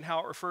referred to and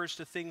how it refers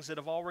to things that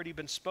have already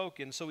been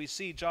spoken. So we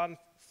see John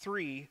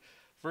 3,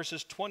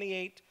 verses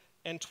 28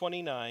 and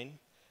 29.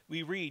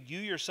 We read,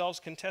 you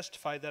yourselves can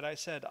testify that I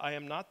said, I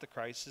am not the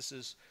Christ. This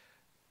is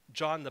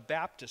John the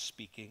Baptist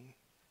speaking,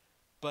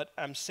 but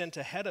I'm sent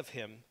ahead of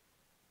him.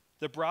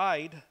 The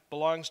bride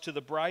belongs to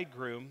the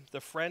bridegroom.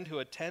 The friend who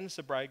attends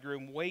the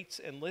bridegroom waits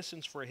and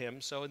listens for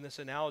him. So in this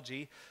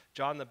analogy,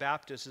 John the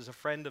Baptist is a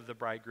friend of the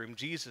bridegroom.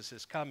 Jesus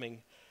is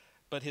coming.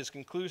 But his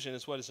conclusion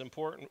is what is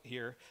important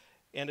here,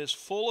 and is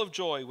full of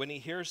joy when he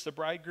hears the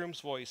bridegroom's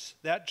voice.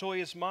 That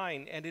joy is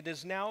mine, and it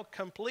is now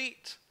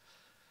complete.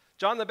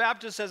 John the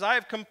Baptist says, I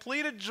have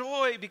completed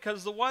joy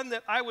because the one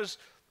that I was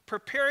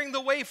preparing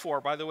the way for,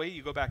 by the way,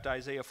 you go back to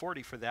Isaiah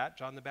 40 for that.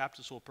 John the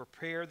Baptist will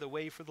prepare the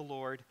way for the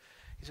Lord.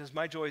 He says,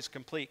 my joy is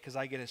complete because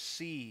I get to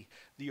see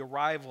the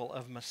arrival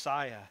of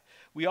Messiah.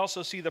 We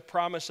also see the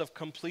promise of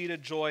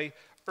completed joy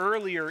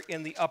earlier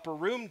in the upper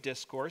room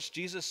discourse.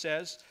 Jesus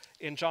says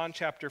in John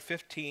chapter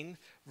 15,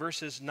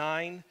 verses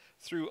 9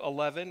 through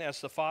 11,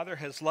 as the Father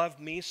has loved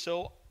me,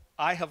 so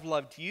I have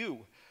loved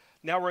you.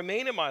 Now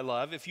remain in my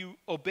love. If you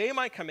obey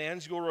my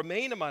commands, you will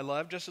remain in my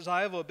love, just as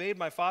I have obeyed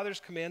my Father's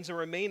commands and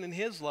remain in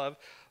his love.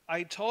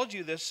 I told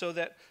you this so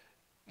that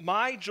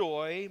my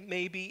joy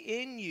may be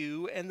in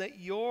you and that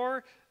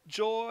your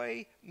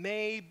joy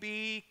may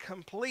be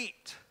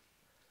complete,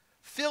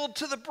 filled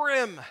to the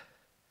brim,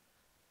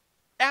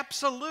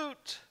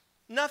 absolute,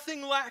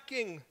 nothing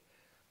lacking,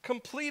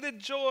 completed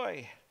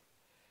joy.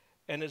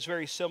 And it's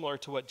very similar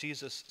to what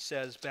Jesus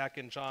says back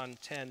in John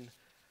 10,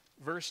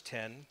 verse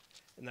 10,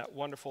 in that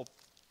wonderful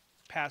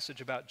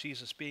passage about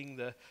Jesus being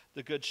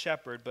the good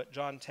shepherd. But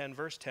John 10,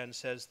 verse 10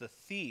 says, the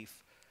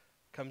thief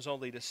comes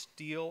only to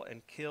steal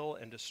and kill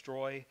and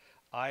destroy.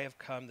 I have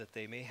come that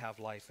they may have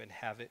life and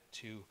have it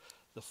to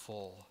the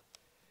full.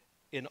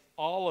 In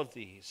all of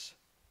these,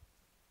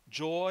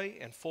 joy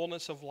and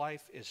fullness of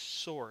life is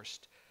sourced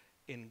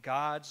in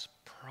God's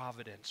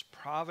providence,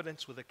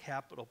 providence with a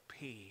capital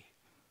P.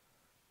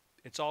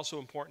 It's also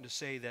important to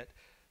say that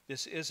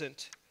this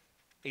isn't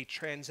a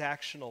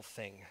transactional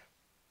thing.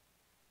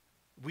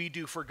 We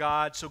do for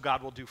God, so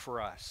God will do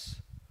for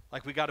us.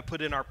 Like we got to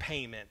put in our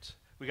payment.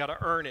 We got to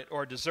earn it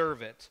or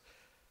deserve it.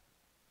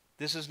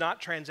 This is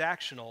not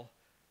transactional.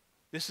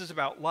 This is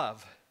about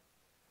love.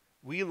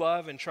 We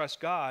love and trust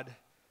God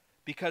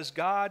because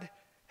God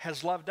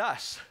has loved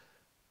us.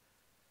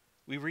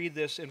 We read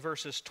this in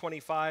verses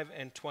 25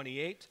 and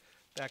 28,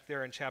 back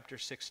there in chapter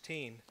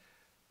 16.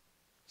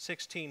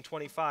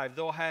 16:25,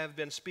 though I have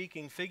been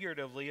speaking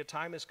figuratively, a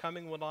time is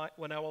coming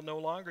when I will no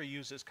longer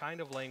use this kind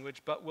of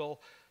language, but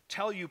will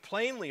tell you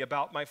plainly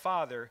about my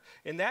Father.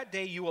 In that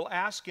day you will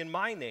ask in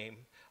my name.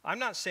 I'm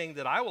not saying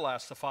that I will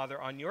ask the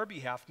Father on your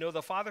behalf. No,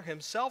 the Father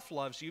himself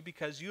loves you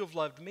because you have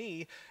loved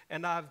me,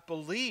 and I've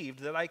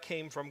believed that I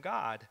came from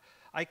God.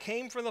 I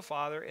came from the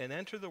Father and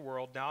entered the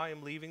world. Now I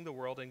am leaving the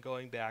world and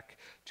going back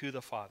to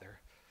the Father.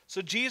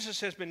 So Jesus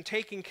has been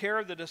taking care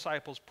of the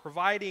disciples,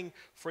 providing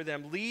for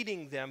them,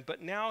 leading them,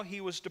 but now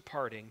he was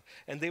departing,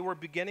 and they were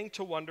beginning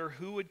to wonder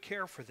who would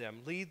care for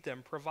them, lead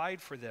them,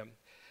 provide for them.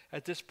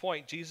 At this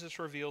point, Jesus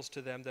reveals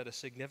to them that a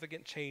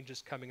significant change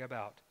is coming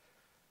about.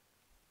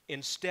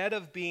 Instead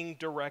of being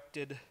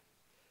directed,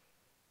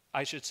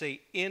 I should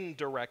say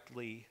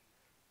indirectly,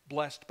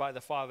 blessed by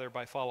the Father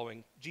by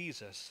following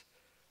Jesus,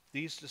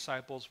 these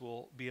disciples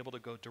will be able to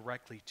go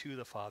directly to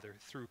the Father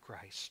through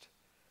Christ.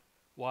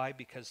 Why?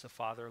 Because the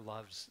Father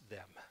loves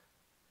them.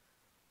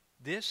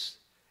 This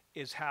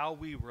is how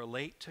we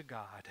relate to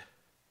God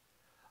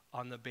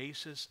on the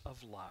basis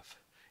of love.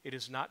 It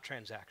is not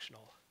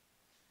transactional.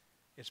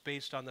 It's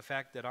based on the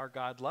fact that our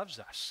God loves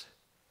us.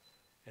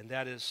 And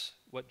that is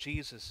what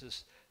Jesus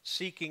is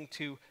seeking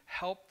to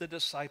help the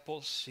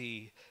disciples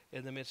see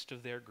in the midst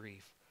of their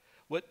grief.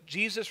 What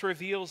Jesus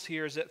reveals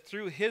here is that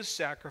through his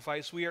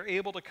sacrifice, we are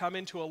able to come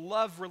into a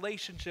love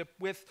relationship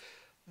with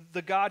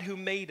the God who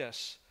made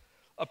us.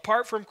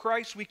 Apart from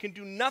Christ, we can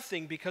do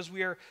nothing because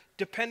we are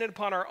dependent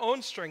upon our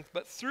own strength.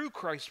 But through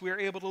Christ, we are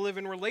able to live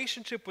in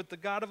relationship with the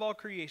God of all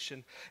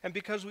creation. And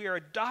because we are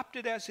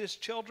adopted as his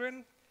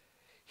children,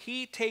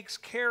 he takes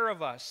care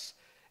of us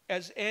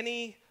as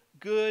any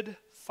good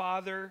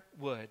father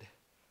would.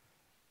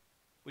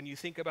 When you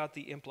think about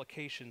the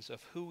implications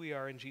of who we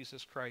are in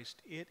Jesus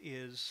Christ, it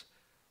is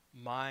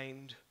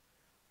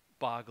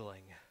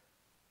mind-boggling.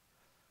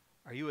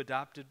 Are you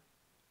adopted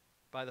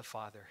by the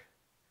Father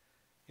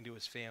into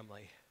his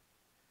family?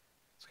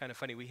 It's kind of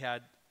funny. We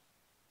had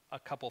a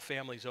couple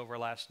families over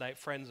last night,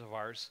 friends of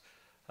ours.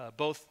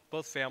 Both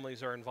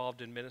families are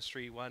involved in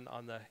ministry, one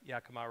on the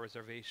Yakima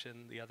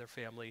Reservation, the other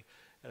family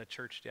at a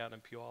church down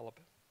in Puyallup.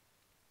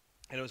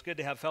 And it was good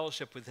to have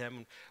fellowship with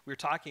them. We were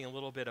talking a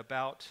little bit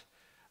about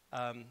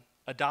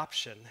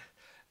adoption,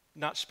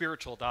 not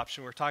spiritual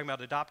adoption. We were talking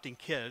about adopting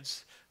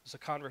kids. It was a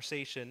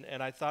conversation,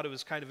 and I thought it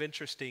was kind of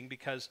interesting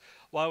because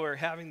while we were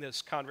having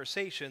this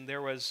conversation,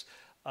 there was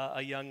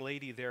a young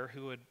lady there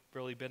who had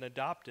really been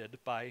adopted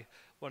by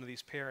one of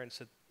these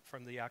parents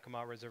from the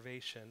Yakima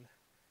Reservation.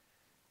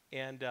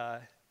 And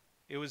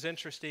it was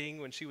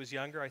interesting when she was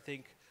younger. I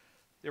think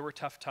there were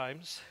tough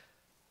times.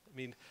 I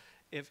mean,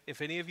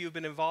 if any of you have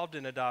been involved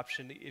in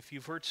adoption, if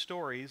you've heard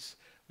stories,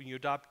 when you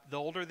adopt, the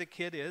older the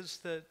kid is,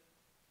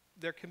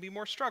 there can be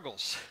more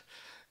struggles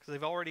because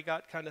they've already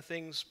got kind of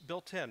things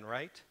built in,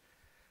 right?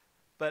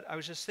 But I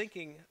was just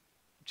thinking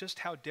just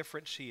how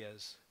different she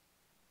is.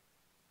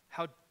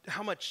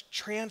 how much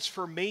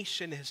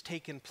transformation has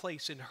taken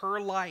place in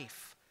her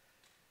life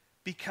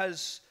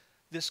because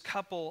this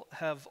couple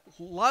have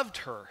loved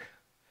her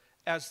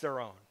as their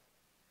own.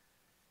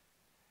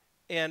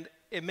 And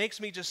it makes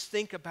me just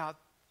think about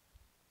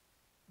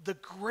the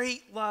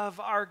great love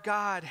our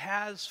God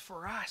has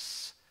for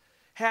us,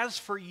 has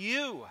for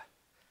you.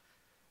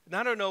 And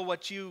I don't know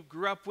what you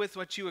grew up with,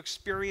 what you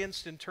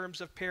experienced in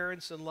terms of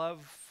parents and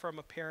love from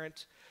a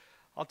parent.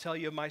 I'll tell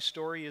you, my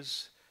story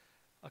is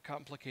a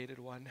complicated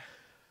one,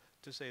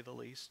 to say the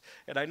least.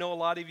 And I know a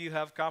lot of you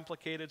have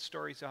complicated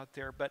stories out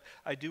there, but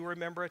I do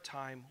remember a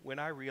time when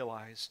I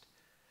realized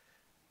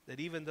that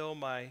even though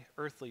my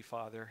earthly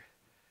father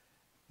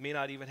may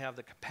not even have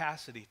the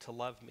capacity to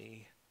love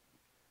me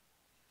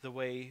the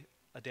way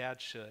a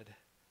dad should,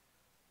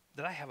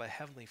 that I have a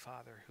heavenly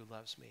Father who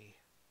loves me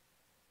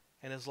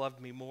and has loved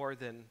me more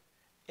than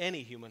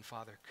any human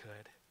father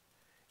could.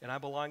 And I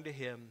belong to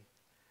him,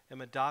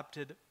 am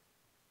adopted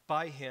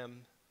by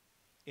him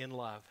in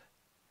love.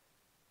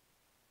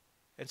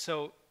 And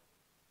so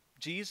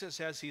Jesus,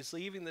 as he's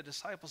leaving the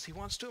disciples, he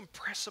wants to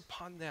impress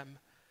upon them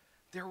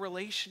their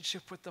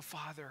relationship with the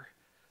Father.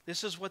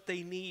 This is what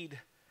they need,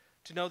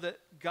 to know that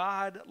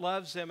God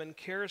loves them and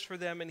cares for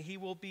them, and he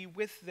will be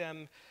with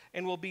them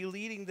and will be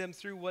leading them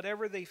through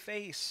whatever they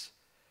face.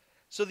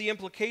 So the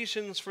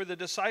implications for the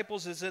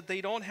disciples is that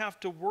they don't have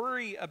to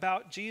worry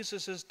about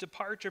Jesus'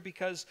 departure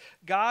because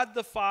God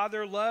the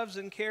Father loves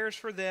and cares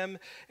for them,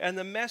 and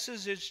the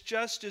message is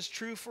just as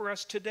true for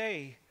us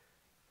today.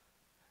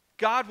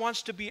 God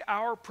wants to be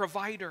our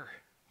provider.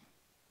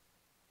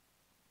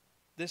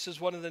 This is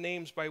one of the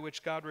names by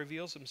which God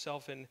reveals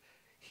himself in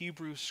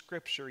Hebrew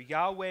scripture.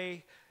 Yahweh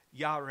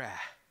Yireh.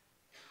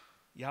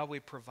 Yahweh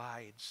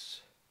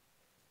provides.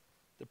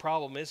 The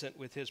problem isn't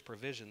with his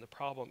provision. The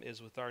problem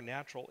is with our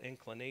natural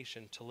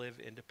inclination to live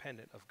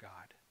independent of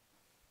God.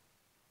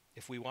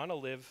 If we want to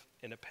live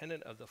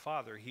independent of the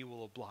Father, he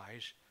will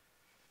oblige.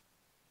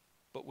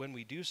 But when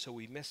we do so,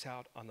 we miss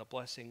out on the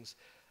blessings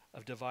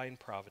of divine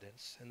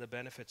providence and the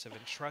benefits of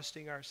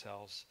entrusting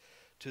ourselves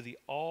to the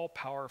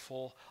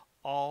all-powerful,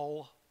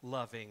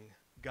 all-loving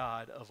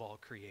God of all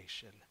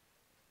creation,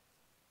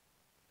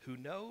 who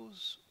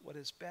knows what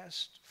is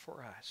best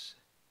for us.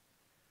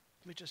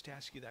 Let me just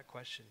ask you that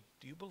question.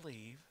 Do you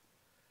believe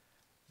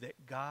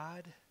that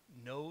God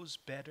knows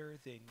better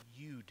than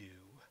you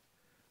do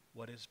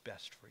what is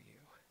best for you?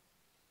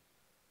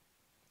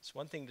 It's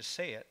one thing to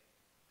say it.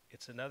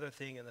 It's another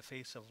thing in the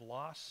face of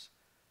loss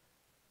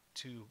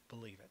to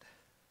believe it.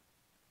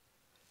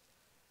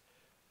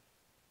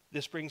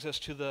 This brings us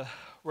to the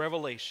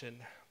revelation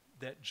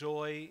that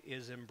joy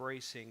is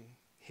embracing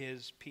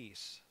his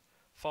peace.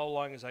 Follow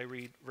along as I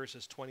read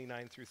verses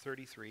 29 through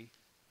 33.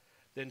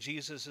 Then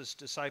Jesus'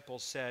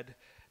 disciples said,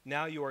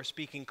 "Now you are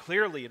speaking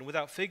clearly and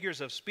without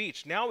figures of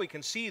speech. Now we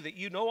can see that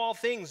you know all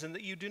things and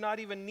that you do not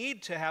even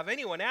need to have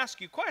anyone ask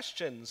you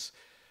questions.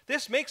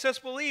 This makes us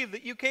believe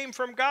that you came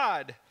from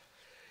God."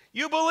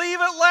 "You believe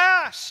at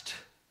last,"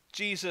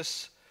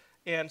 Jesus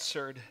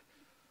answered.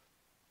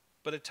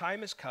 "But a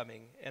time is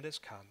coming and has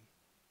come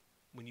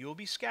when you will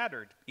be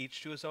scattered,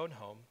 each to his own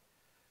home.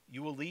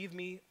 You will leave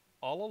me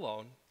all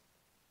alone,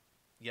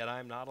 yet I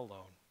am not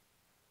alone,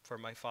 for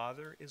my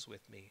Father is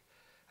with me.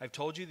 I've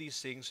told you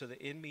these things so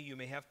that in me you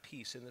may have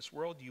peace. In this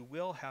world you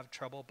will have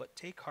trouble, but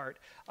take heart,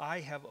 I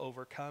have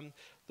overcome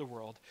the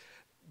world."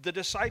 The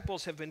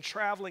disciples have been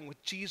traveling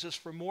with Jesus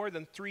for more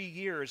than 3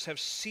 years, have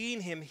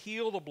seen him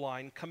heal the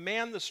blind,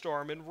 command the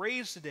storm, and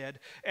raise the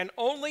dead, and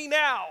only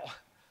now,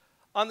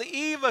 on the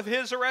eve of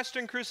his arrest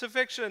and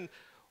crucifixion,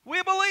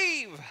 we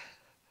believe.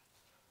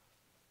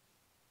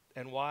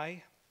 And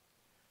why?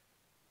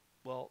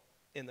 Well,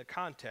 in the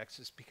context,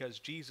 it's because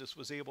Jesus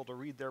was able to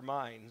read their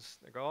minds.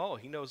 They go, "Oh,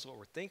 he knows what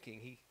we're thinking.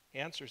 He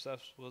answers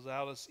us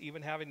without us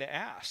even having to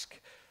ask."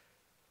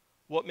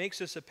 What makes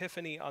this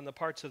epiphany on the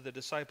parts of the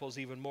disciples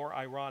even more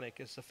ironic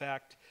is the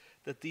fact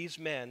that these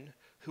men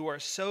who are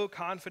so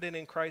confident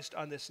in Christ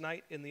on this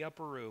night in the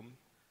upper room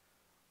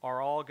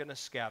are all going to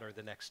scatter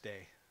the next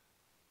day.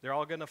 They're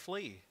all going to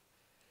flee.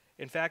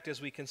 In fact,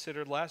 as we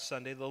considered last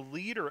Sunday, the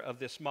leader of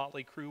this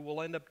motley crew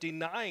will end up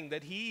denying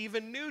that he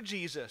even knew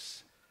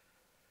Jesus.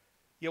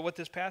 Yet what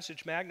this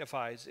passage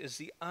magnifies is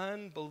the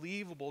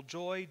unbelievable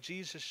joy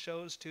Jesus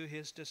shows to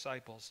his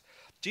disciples.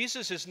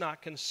 Jesus is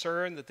not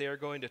concerned that they are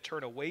going to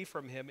turn away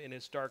from him in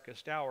his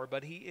darkest hour,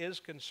 but he is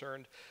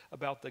concerned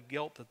about the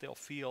guilt that they'll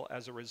feel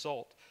as a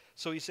result.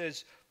 So he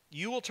says,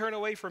 "You will turn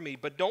away from me,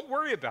 but don't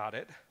worry about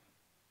it,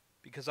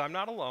 because I'm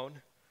not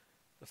alone.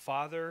 The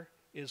Father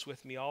is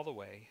with me all the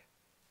way."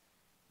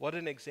 What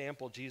an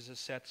example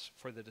Jesus sets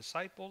for the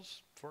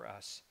disciples, for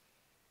us.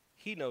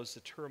 He knows the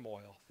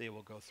turmoil they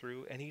will go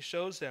through, and he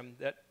shows them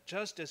that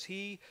just as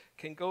he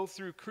can go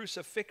through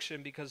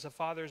crucifixion because the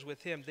Father is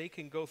with him, they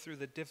can go through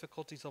the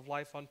difficulties of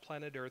life on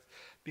planet Earth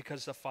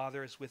because the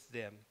Father is with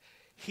them.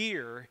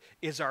 Here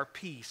is our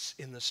peace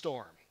in the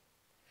storm.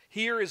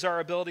 Here is our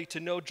ability to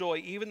know joy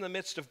even in the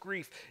midst of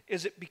grief.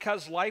 Is it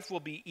because life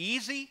will be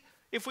easy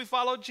if we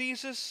follow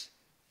Jesus?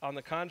 On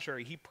the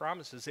contrary, he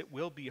promises it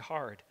will be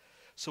hard.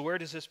 So where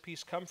does this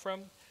peace come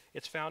from?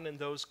 It's found in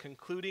those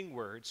concluding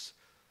words,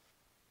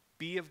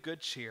 "Be of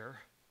good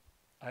cheer,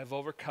 I have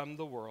overcome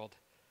the world."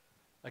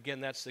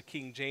 Again, that's the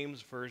King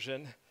James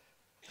Version.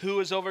 Who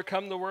has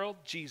overcome the world?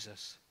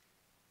 Jesus.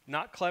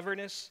 Not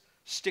cleverness,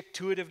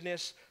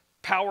 stick-to-itiveness,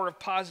 power of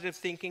positive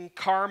thinking,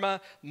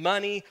 karma,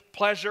 money,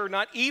 pleasure,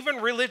 not even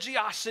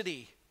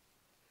religiosity.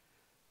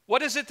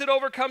 What is it that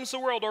overcomes the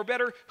world? Or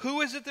better,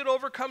 who is it that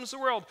overcomes the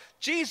world?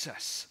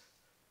 Jesus.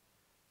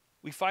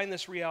 We find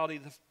this reality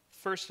the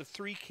first of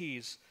three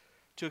keys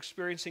to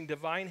experiencing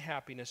divine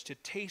happiness, to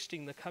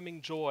tasting the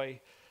coming joy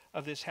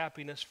of this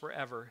happiness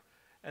forever.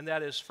 And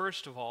that is,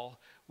 first of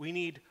all, we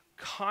need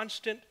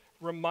constant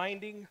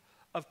reminding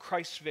of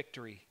Christ's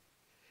victory.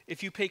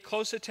 If you pay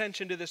close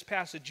attention to this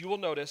passage, you will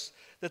notice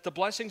that the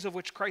blessings of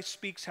which Christ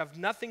speaks have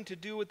nothing to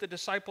do with the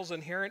disciples'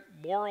 inherent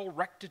moral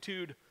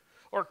rectitude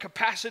or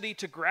capacity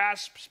to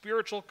grasp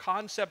spiritual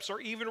concepts or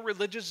even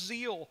religious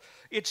zeal.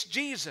 It's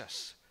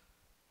Jesus.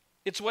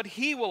 It's what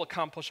he will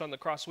accomplish on the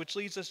cross, which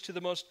leads us to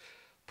the most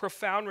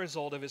profound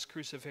result of his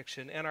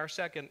crucifixion. And our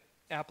second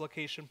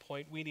application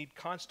point, we need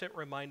constant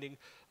reminding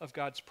of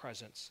God's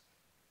presence.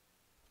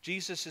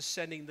 Jesus is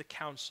sending the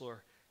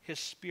counselor, his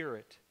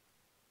Spirit.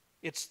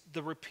 It's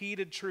the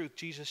repeated truth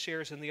Jesus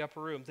shares in the upper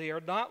room. They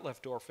are not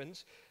left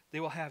orphans. They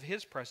will have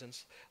his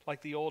presence,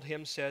 like the old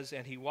hymn says,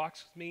 and he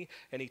walks with me,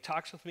 and he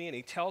talks with me, and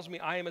he tells me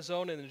I am his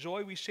own, and the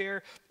joy we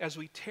share as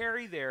we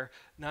tarry there,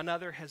 none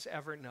other has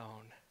ever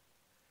known.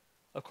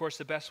 Of course,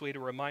 the best way to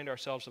remind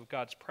ourselves of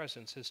God's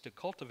presence is to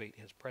cultivate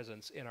his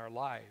presence in our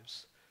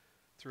lives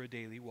through a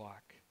daily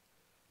walk.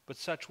 But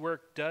such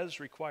work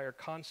does require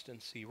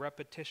constancy,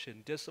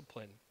 repetition,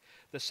 discipline.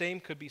 The same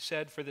could be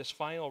said for this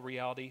final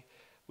reality,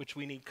 which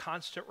we need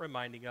constant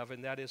reminding of,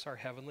 and that is our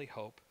heavenly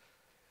hope.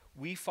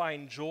 We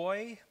find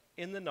joy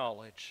in the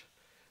knowledge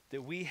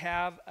that we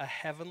have a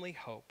heavenly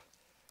hope,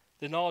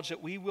 the knowledge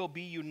that we will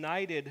be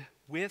united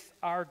with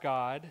our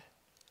God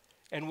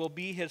and will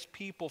be his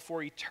people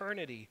for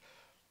eternity.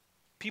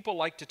 People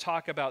like to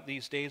talk about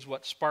these days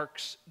what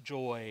sparks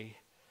joy.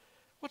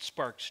 What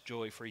sparks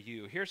joy for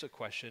you? Here's a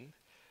question.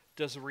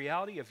 Does the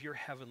reality of your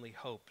heavenly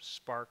hope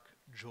spark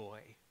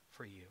joy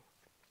for you?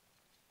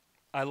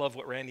 I love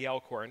what Randy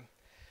Alcorn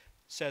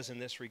says in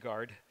this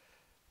regard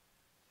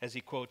as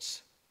he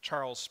quotes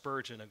Charles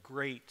Spurgeon, a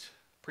great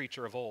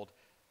preacher of old.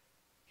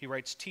 He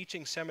writes,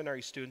 teaching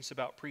seminary students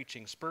about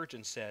preaching,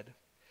 Spurgeon said,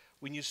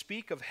 "When you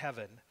speak of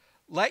heaven,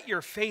 let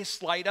your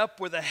face light up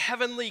with a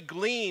heavenly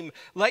gleam.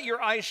 Let your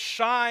eyes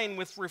shine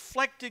with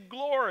reflected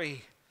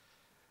glory.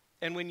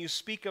 And when you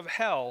speak of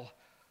hell,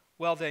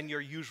 well, then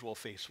your usual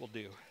face will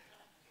do."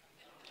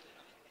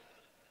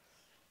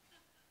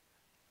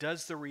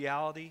 Does the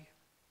reality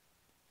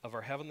of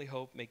our heavenly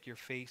hope make your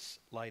face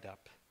light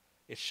up?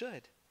 It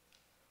should.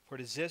 For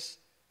it is this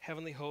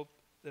heavenly hope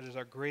that is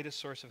our greatest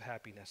source of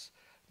happiness.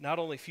 Not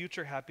only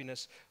future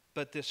happiness,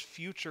 but this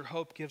future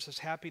hope gives us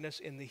happiness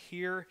in the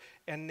here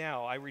and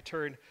now. I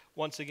return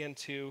once again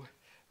to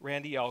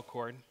Randy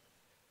Alcorn,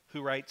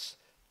 who writes,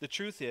 "The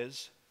truth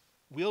is,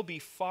 we'll be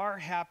far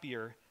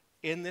happier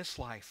in this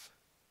life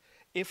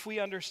if we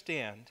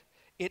understand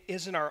it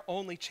isn't our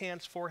only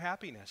chance for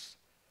happiness,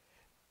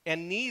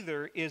 and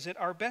neither is it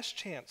our best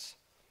chance.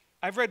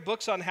 I've read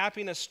books on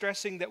happiness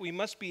stressing that we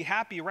must be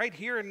happy right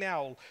here and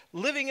now,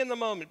 living in the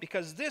moment,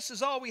 because this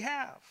is all we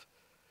have.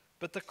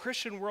 But the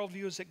Christian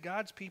worldview is that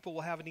God's people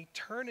will have an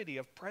eternity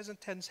of present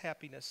tense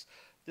happiness.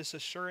 This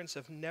assurance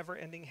of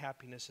never-ending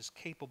happiness is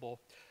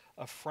capable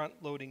of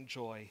front-loading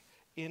joy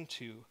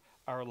into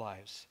our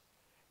lives.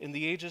 In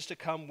the ages to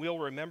come, we'll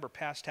remember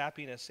past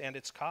happiness and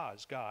its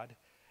cause, God,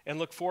 and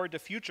look forward to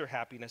future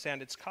happiness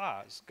and its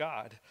cause,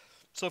 God.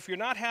 So if you're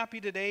not happy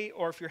today,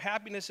 or if your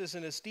happiness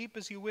isn't as deep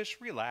as you wish,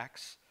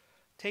 relax.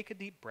 Take a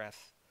deep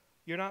breath.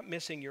 You're not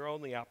missing your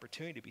only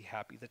opportunity to be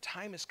happy. The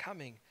time is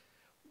coming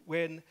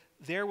when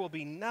there will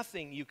be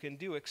nothing you can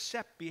do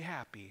except be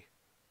happy.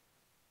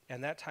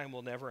 And that time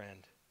will never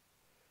end.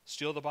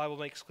 Still, the Bible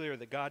makes clear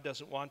that God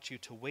doesn't want you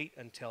to wait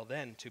until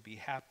then to be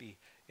happy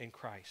in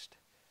Christ.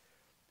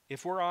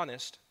 If we're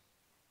honest,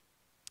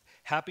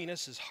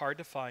 happiness is hard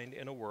to find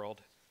in a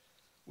world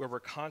where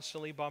we're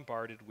constantly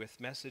bombarded with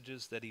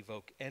messages that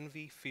evoke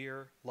envy,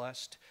 fear,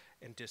 lust,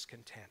 and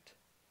discontent.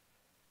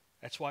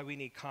 That's why we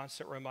need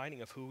constant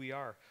reminding of who we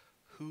are,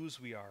 whose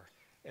we are,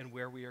 and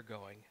where we are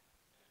going.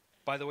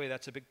 By the way,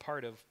 that's a big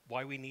part of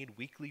why we need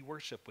weekly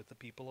worship with the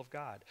people of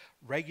God.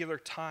 Regular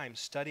time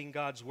studying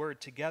God's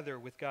word together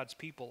with God's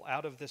people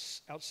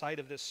outside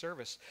of this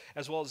service,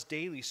 as well as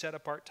daily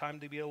set-apart time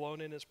to be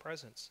alone in his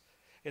presence.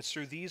 It's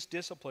through these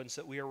disciplines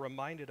that we are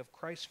reminded of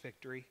Christ's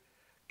victory,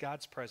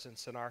 God's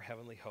presence, and our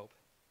heavenly hope.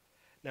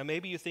 Now,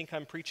 maybe you think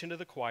I'm preaching to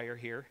the choir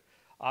here.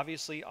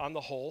 Obviously, on the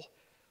whole,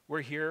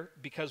 we're here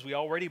because we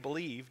already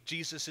believe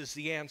Jesus is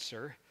the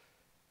answer.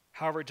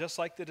 However, just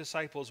like the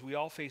disciples, we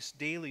all face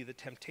daily the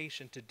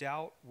temptation to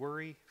doubt,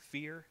 worry,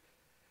 fear.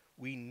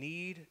 We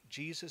need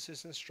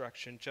Jesus'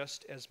 instruction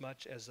just as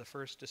much as the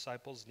first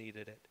disciples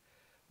needed it.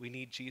 We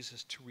need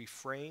Jesus to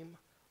reframe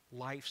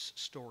life's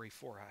story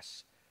for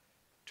us,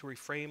 to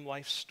reframe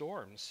life's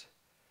storms.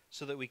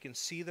 so that we can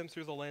see them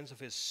through the lens of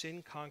his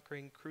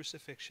sin-conquering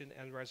crucifixion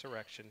and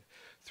resurrection,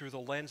 through the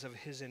lens of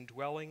his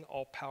indwelling,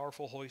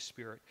 all-powerful Holy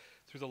Spirit,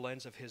 through the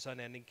lens of his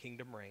unending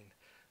kingdom reign.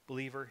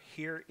 Believer,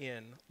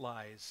 herein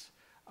lies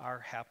our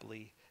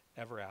happily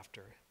ever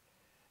after.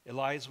 It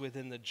lies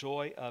within the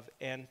joy of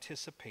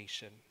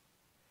anticipation.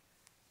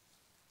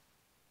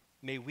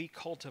 May we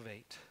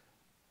cultivate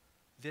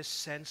this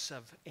sense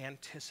of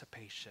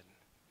anticipation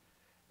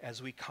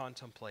as we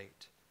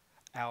contemplate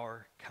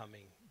our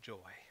coming joy.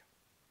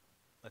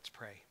 Let's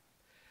pray.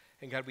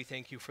 And God, we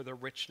thank you for the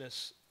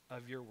richness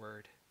of your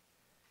word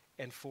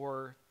and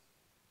for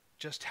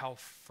just how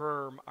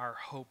firm our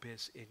hope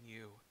is in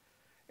you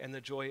and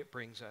the joy it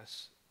brings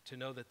us to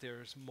know that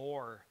there's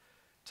more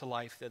to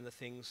life than the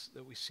things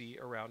that we see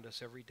around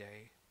us every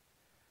day.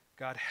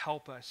 God,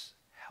 help us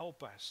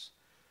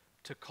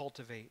to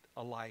cultivate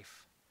a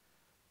life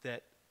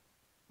that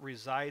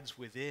resides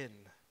within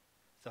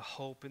the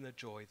hope and the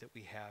joy that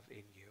we have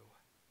in you.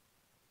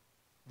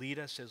 Lead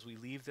us as we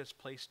leave this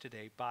place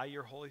today by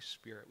your Holy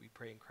Spirit, we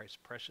pray in Christ's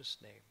precious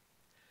name.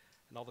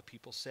 And all the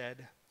people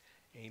said,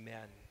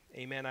 amen.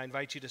 Amen. I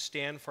invite you to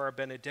stand for our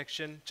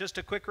benediction. Just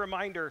a quick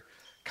reminder,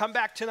 come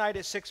back tonight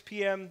at 6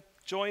 p.m.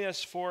 Join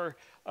us for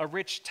a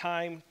rich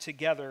time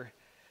together.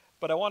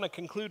 But I want to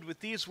conclude with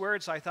these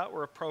words I thought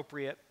were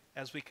appropriate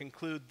as we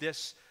conclude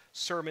this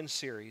sermon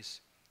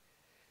series.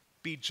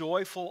 Be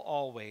joyful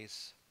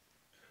always.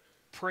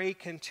 Pray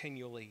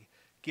continually.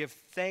 Give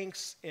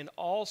thanks in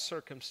all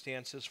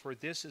circumstances, for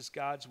this is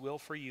God's will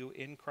for you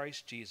in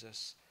Christ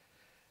Jesus.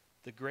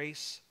 The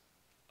grace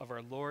of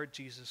our Lord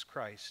Jesus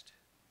Christ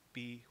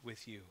be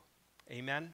with you. Amen.